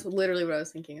 That's literally what I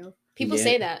was thinking of. People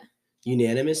say that.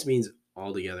 Unanimous means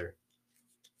all together.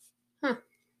 Huh.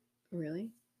 Really?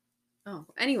 Oh,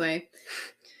 anyway.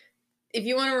 If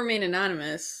you want to remain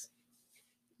anonymous,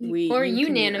 Or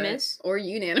unanimous,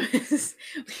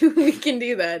 we can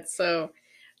do that. So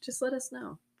just let us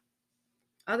know.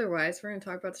 Otherwise, we're going to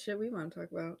talk about the shit we want to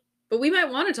talk about. But we might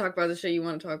want to talk about the shit you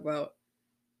want to talk about.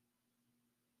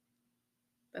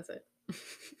 That's it.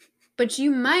 But you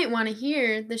might want to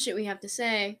hear the shit we have to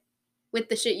say with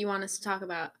the shit you want us to talk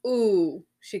about. Ooh,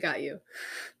 she got you.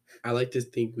 I like to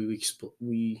think we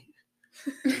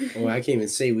Oh, I can't even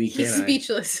say we can. He's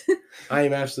speechless. I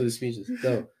am absolutely speechless.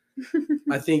 No,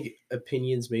 I think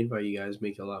opinions made by you guys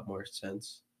make a lot more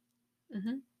sense.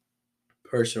 Mm-hmm.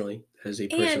 Personally, as a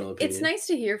And personal opinion. it's nice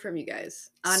to hear from you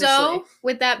guys. Honestly. So,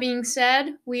 with that being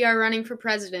said, we are running for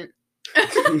president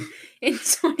in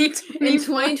 2024. In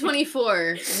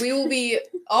 2024, we will be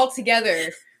all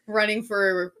together running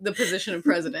for the position of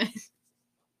president.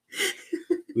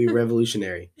 We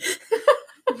revolutionary.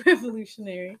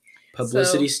 Revolutionary.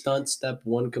 Publicity stunt step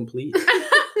 1 complete.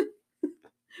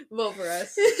 Vote for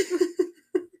us.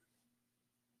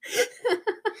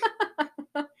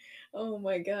 Oh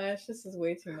my gosh, this is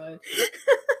way too much.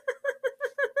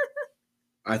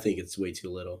 I think it's way too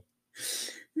little.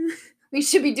 We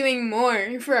should be doing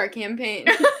more for our campaign.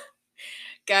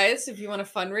 Guys, if you want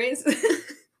to fundraise,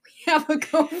 We have a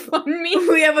GoFundMe.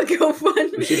 we have a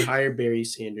GoFundMe. We should hire Barry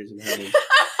Sanders and have him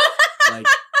like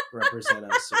represent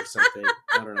us or something.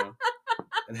 I don't know.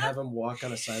 And have him walk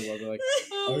on a sidewalk like,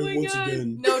 Oh I'm my once god.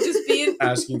 again No, just be in.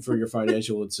 asking for your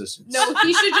financial assistance. No,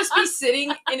 he should just be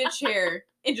sitting in a chair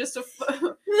in just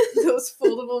those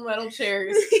foldable metal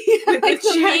chairs with Like a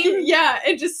the jacket. meme. Yeah,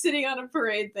 and just sitting on a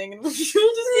parade thing, and we'll just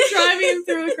be driving him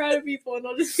through a crowd of people, and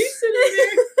I'll just be sitting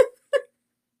there.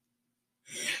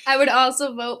 I would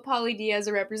also vote Pauly D as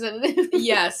a representative.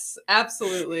 Yes,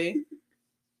 absolutely.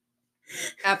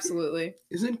 Absolutely.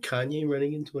 Isn't Kanye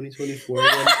running in 2024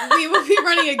 again? We will be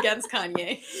running against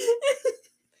Kanye.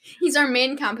 He's our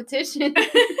main competition.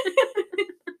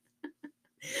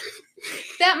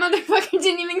 That motherfucker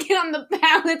didn't even get on the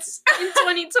ballots in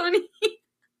 2020.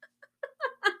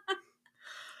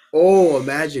 Oh,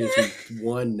 imagine if he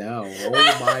won now. Oh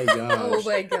my gosh. Oh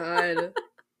my god.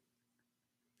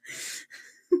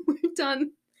 We're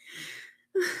done.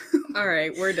 All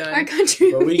right, we're done. Our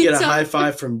country. But we get a needs high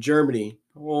five from Germany.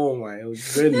 Oh my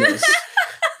goodness.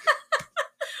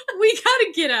 We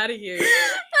gotta get out of here.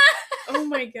 Oh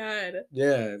my god.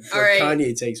 Yeah. All Before right.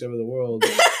 Kanye takes over the world.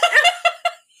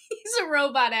 He's a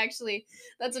robot, actually.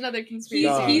 That's another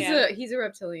conspiracy. No. He's a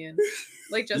reptilian.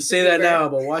 Like You Justin say that Bieber. now,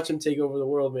 but watch him take over the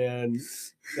world, man.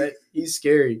 He's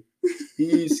scary.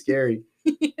 He's scary.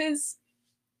 He is.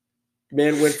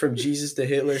 Man went from Jesus to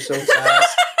Hitler so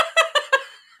fast.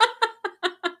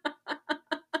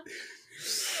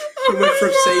 He went from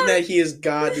saying that he is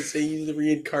God to saying he's the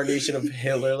reincarnation of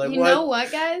Hitler. Like, You what? know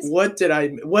what, guys?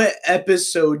 What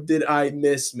episode did I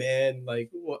miss, man? Like,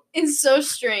 what? It's so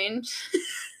strange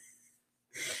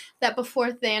that before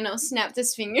Thanos snapped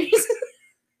his fingers,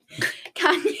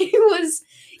 Kanye was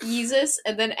Jesus,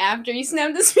 and then after he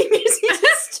snapped his fingers, he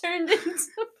just turned into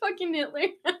fucking Hitler.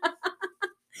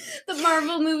 The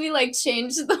Marvel movie like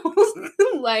changed the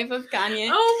whole life of Kanye.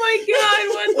 Oh my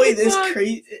god, what Wait, the this fuck?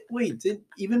 crazy. Wait,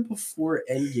 even before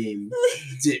Endgame,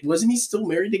 wasn't he still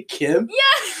married to Kim?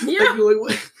 Yeah, Yeah. Like,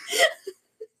 what?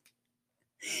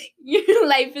 your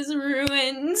life is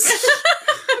ruined.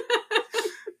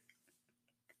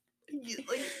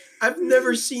 Like, I've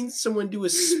never seen someone do a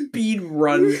speed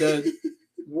run to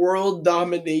world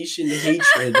domination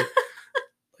hatred.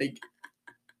 Like,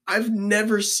 I've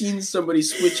never seen somebody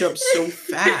switch up so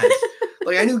fast.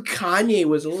 Like, I knew Kanye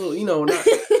was a little, he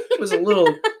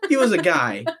was a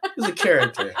guy. He was a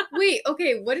character. Wait,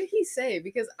 okay, what did he say?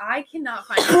 Because I cannot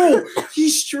find Bro, he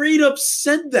straight up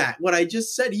said that. What I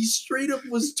just said. He straight up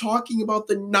was talking about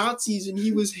the Nazis and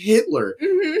he was Hitler.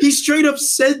 Mhm. He straight up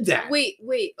said that. Wait,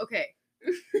 okay.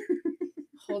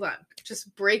 Hold on.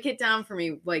 Just break it down for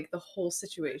me, like the whole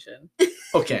situation.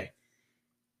 Okay.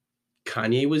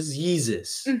 Kanye was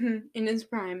Jesus. Mhm, in his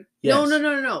prime. Yes.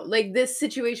 No. Like this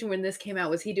situation when this came out,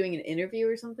 was he doing an interview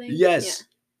or something? Yes.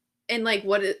 And like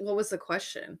what was the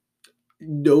question?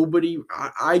 Nobody,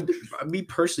 me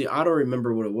personally, I don't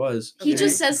remember what it was. He Okay.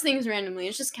 just says things randomly.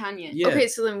 It's just Kanye. Yeah. Okay,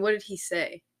 so then what did he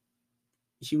say?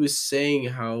 He was saying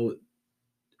how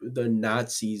the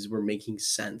Nazis were making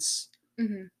sense.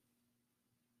 Hmm.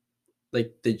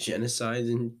 Like the genocide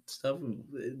and stuff,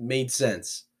 it made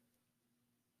sense.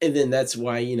 And then that's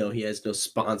why, he has no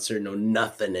sponsor, no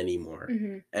nothing anymore.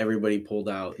 Hmm. Everybody pulled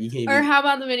out. You can't Or even... how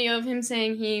about the video of him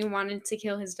saying he wanted to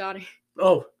kill his daughter?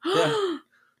 Oh, yeah.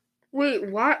 Wait,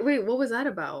 what? Wait, what was that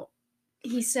about?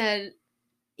 He said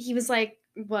he was like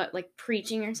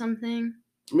preaching or something.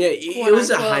 Yeah, it Quote, was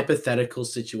a unquote. hypothetical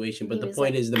situation, but He the was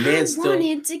point like, is the man I still,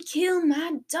 wanted to kill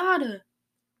my daughter.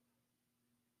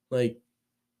 like,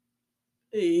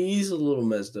 he's a little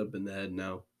messed up in the head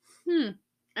now.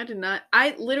 I did not.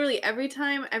 I literally every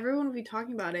time everyone would be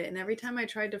talking about it, and every time I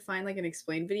tried to find like an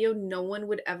explained video, no one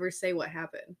would ever say what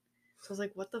happened. So I was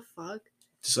like, "What the fuck?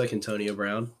 Just like Antonio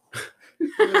Brown.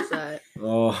 What is that?"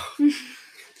 Oh,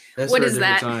 that's What for a is different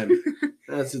that? time.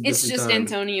 That's a It's different just time.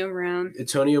 Antonio Brown.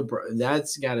 Antonio Brown.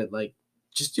 That's got it. Like,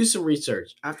 just do some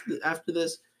research after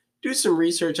this. Do some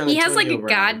research on He Antonio has like a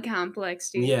Brown. god complex,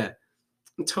 dude. Yeah,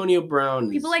 Antonio Brown.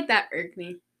 People like that irk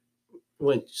me.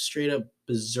 Went straight up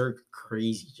berserk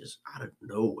crazy just out of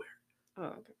nowhere. Oh,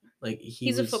 okay. Like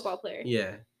He's a football player.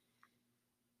 Yeah.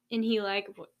 And he like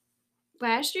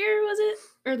last year was it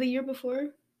or the year before?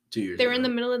 2 years. They were in the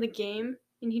ago. middle of the game,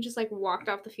 and he just like walked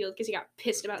off the field because he got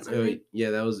pissed about something. Yeah,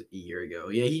 that was a year ago.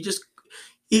 Yeah,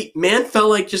 man felt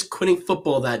like just quitting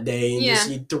football that day,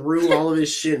 and he threw all of his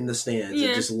shit in the stands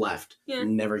and just left. Yeah.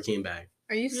 And never came back.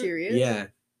 Are you serious? Yeah.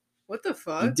 What the He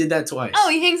fuck? did that twice. Oh,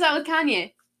 he hangs out with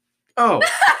Kanye. Oh,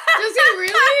 Does he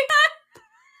really?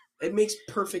 it makes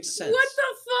perfect sense. What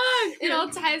the fuck? It all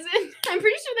ties in. I'm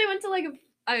pretty sure they went to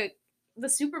like the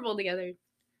Super Bowl together.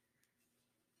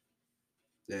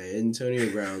 Yeah,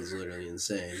 Antonio Brown's literally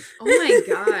insane. Oh my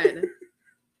god.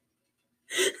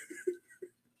 He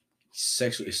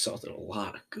sexually assaulted a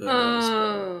lot of girls,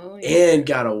 Oh, and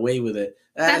got away with it.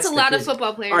 That's a the lot crazy- of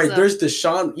football players. All right, though. there's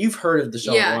Deshaun. You've heard of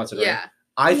Deshaun Watson, right? Yeah.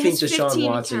 I He think has Deshaun 15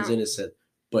 Watson's accounts. innocent,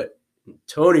 but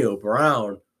Antonio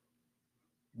Brown,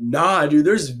 nah, dude.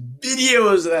 There's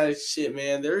videos of that shit,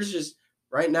 man. There's just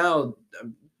right now,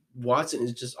 Watson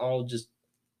is just all just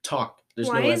talk. There's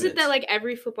Why no is it evidence. that like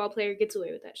every football player gets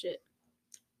away with that shit?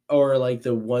 Or like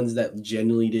the ones that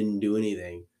genuinely didn't do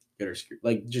anything get her screwed.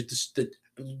 Like just to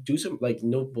do some like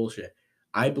no bullshit.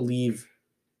 I believe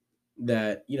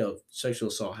that sexual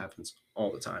assault happens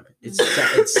all the time.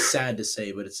 It's sad to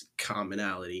say, but it's a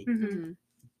commonality. Mm-hmm.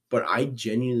 But I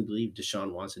genuinely believe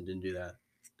Deshaun Watson didn't do that.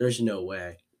 There's no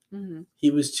way. Mm-hmm.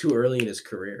 He was too early in his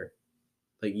career.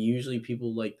 Like usually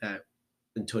people like that.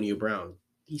 Antonio Brown,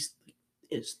 he's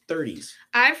in his 30s.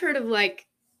 I've heard of like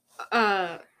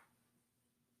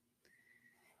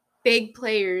big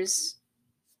players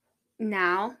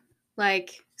now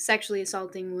like sexually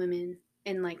assaulting women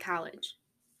in like college.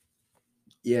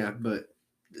 Yeah, but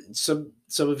some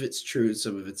of it's true,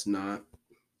 some of it's not.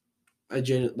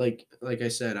 Like I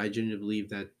said, I genuinely believe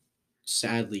that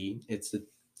sadly it's a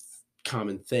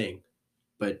common thing.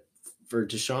 But for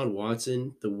Deshaun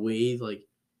Watson, the way like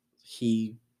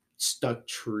he stuck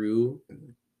true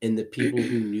and the people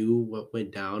who knew what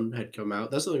went down had come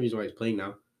out. That's the only reason why he's playing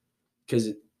now. Because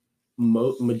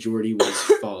majority was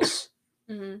false,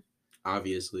 Mm-hmm.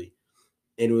 obviously.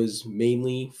 And it was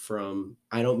mainly from,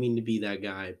 I don't mean to be that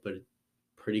guy, but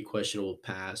pretty questionable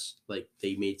past. Like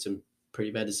they made some pretty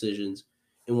bad decisions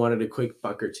and wanted a quick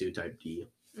buck or two type deal.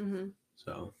 Mm-hmm.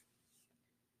 So,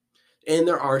 and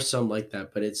there are some like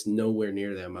that, but it's nowhere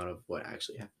near the amount of what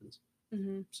actually happens.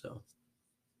 Mm-hmm. So,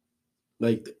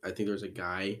 like, I think there was a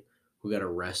guy who got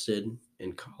arrested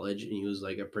in college and he was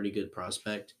like a pretty good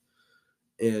prospect.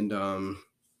 And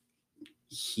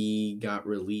he got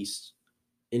released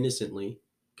innocently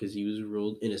because he was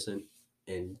ruled innocent.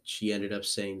 And she ended up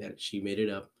saying that she made it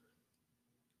up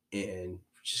and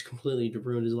just completely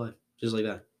ruined his life. Just like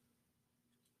that.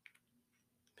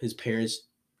 His parents.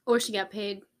 Or she got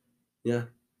paid. Yeah.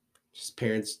 His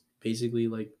parents basically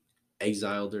like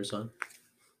exiled their son.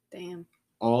 Damn.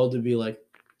 All to be like,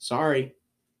 sorry.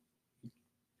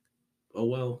 Oh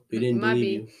well, we didn't Might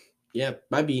believe be. you. Yeah,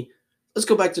 might be. Let's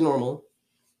go back to normal.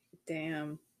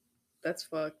 Damn. That's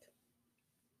fucked.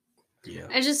 Yeah.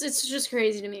 It's just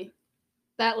crazy to me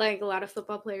that like a lot of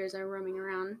football players are roaming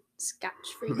around scotch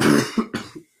free.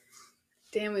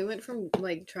 Damn, we went from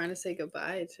like trying to say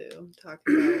goodbye to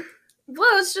talking about.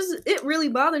 Well, it really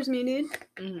bothers me, dude.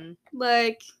 Mm-hmm.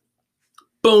 Like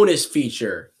Bonus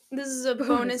feature. this is a Bonus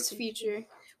bonus feature.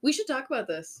 We should talk about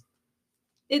this.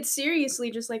 It's seriously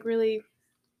just like really.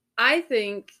 I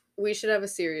think we should have a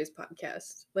serious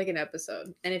podcast, like an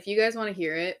episode. And if you guys want to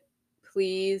hear it,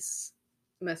 please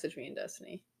message me in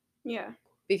Destiny. Yeah.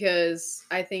 Because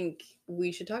I think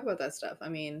we should talk about that stuff. I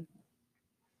mean,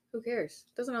 who cares?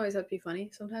 It doesn't always have to be funny.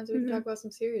 Sometimes we can Mhm. talk about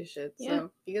some serious shit. Yeah. So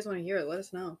if you guys want to hear it, let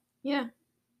us know. Yeah.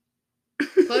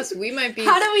 Plus, we might be.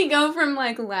 How do we go from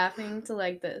like laughing to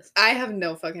like this? I have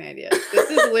no fucking idea. This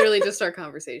is literally just our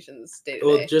conversations day to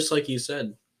Well, day. just like you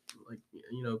said, like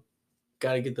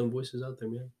gotta get them voices out there,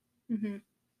 man. Mm-hmm.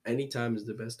 Anytime is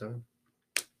the best time.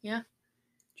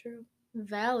 True.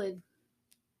 Valid.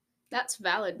 That's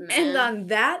valid, man. And on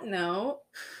that note,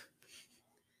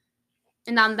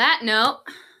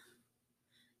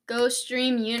 go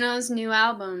stream YUNO's new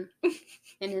album.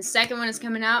 And his second one is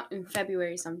coming out in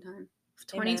February sometime.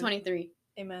 2023.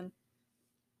 amen.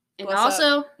 And Bless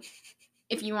also,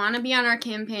 if you want to be on our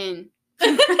campaign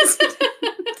for president,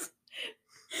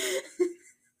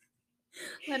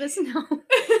 let us know.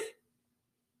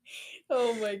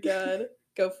 Oh my god.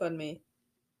 GoFundMe.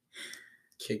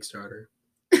 Kickstarter.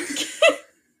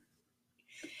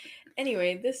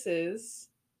 Anyway, this is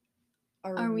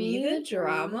Are We the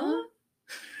Drama?